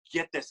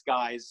 Get this,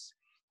 guys.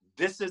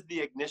 This is the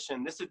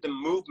ignition. This is the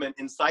movement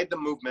inside the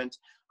movement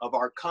of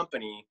our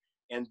company.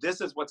 And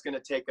this is what's going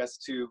to take us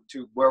to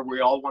where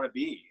we all want to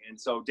be. And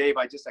so, Dave,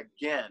 I just,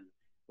 again,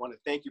 want to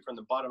thank you from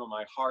the bottom of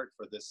my heart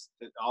for this,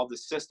 all the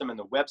system and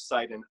the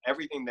website and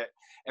everything that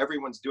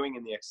everyone's doing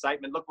and the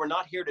excitement. Look, we're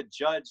not here to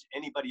judge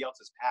anybody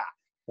else's pack.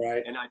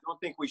 Right. And I don't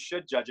think we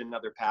should judge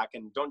another pack.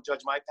 And don't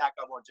judge my pack.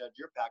 I won't judge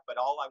your pack. But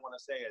all I want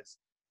to say is,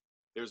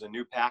 there's a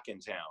new pack in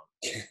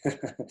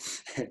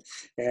town.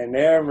 And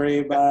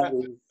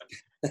everybody.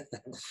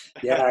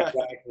 Yeah,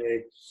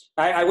 exactly.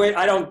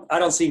 I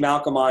don't see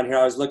Malcolm on here.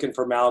 I was looking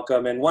for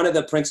Malcolm, and one of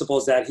the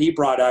principles that he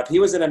brought up, he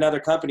was in another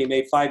company,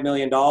 made $5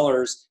 million.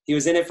 He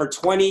was in it for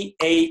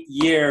 28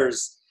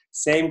 years,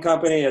 same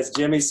company as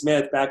Jimmy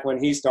Smith back when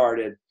he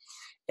started.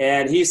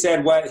 And he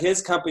said what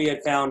his company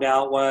had found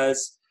out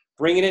was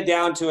bringing it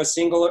down to a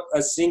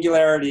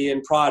singularity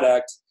in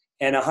product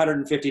and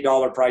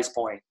 $150 price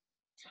point.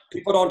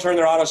 People don't turn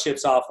their auto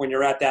ships off when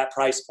you're at that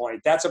price point.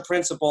 That's a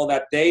principle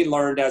that they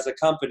learned as a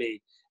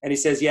company. And he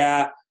says,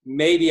 yeah,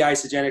 maybe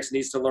Isagenix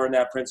needs to learn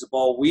that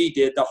principle. We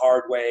did the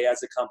hard way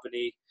as a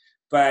company.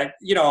 But,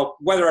 you know,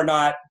 whether or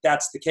not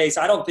that's the case,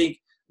 I don't think,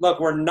 look,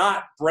 we're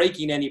not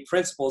breaking any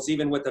principles,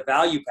 even with the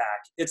value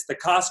pack. It's the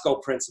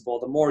Costco principle.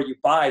 The more you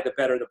buy, the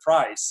better the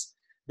price.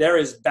 There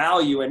is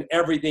value in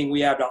everything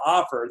we have to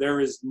offer. There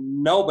is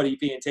nobody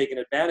being taken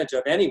advantage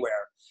of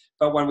anywhere.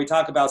 But when we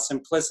talk about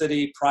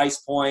simplicity, price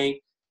point,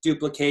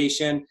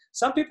 duplication,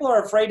 some people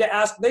are afraid to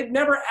ask. They've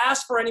never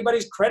asked for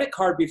anybody's credit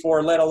card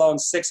before, let alone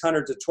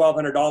 $600 to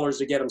 $1,200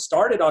 to get them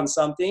started on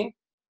something.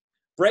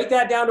 Break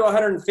that down to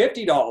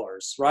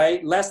 $150,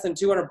 right? Less than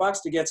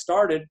 $200 to get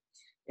started,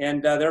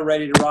 and they're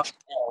ready to rock and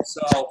roll.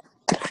 So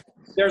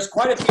there's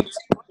quite a few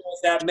principles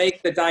that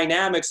make the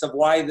dynamics of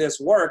why this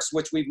works,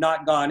 which we've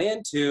not gone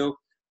into,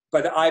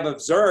 but I've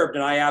observed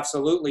and I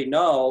absolutely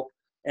know.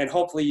 And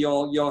hopefully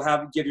you'll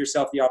give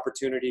yourself the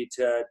opportunity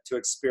to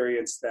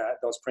experience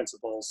those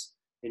principles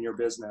in your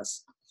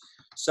business.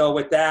 So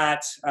with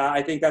that,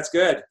 I think that's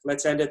good.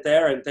 Let's end it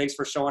there. And thanks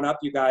for showing up,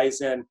 you guys.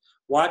 And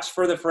watch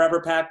for the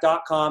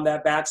foreverpack.com,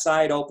 that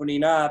backside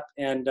opening up.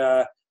 And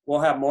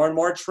we'll have more and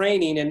more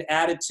training and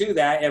added to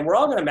that. And we're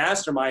all going to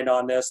mastermind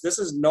on this. This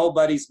is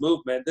nobody's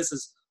movement. This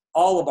is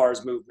all of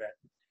ours movement.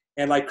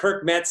 And like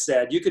Kirk Metz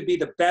said, you could be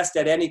the best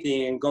at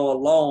anything and go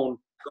alone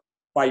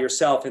by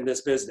yourself in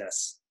this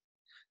business.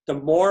 The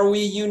more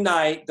we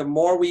unite, the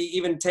more we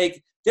even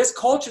take this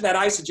culture that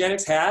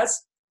Isagenix has,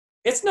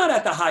 it's not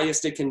at the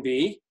highest it can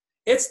be.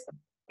 It's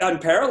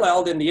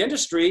unparalleled in the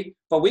industry,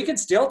 but we can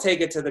still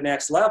take it to the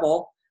next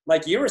level.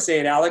 Like you were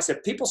saying, Alex,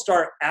 if people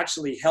start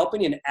actually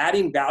helping and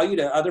adding value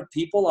to other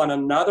people on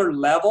another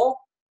level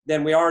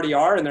than we already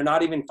are, and they're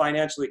not even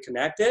financially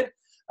connected,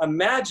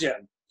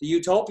 imagine the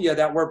utopia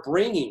that we're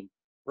bringing,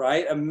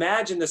 right?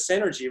 Imagine the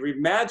synergy.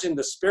 Imagine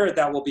the spirit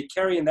that will be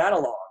carrying that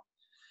along.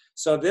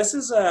 So this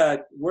is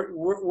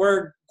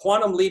we're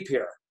quantum leap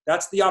here.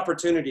 That's the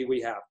opportunity we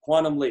have,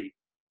 quantum leap.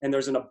 And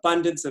there's an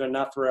abundance and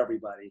enough for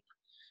everybody.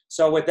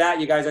 So with that,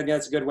 you guys, I think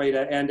that's a good way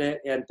to end it.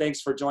 And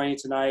thanks for joining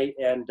tonight.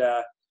 And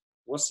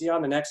we'll see you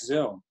on the next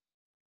Zoom.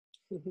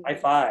 High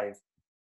five.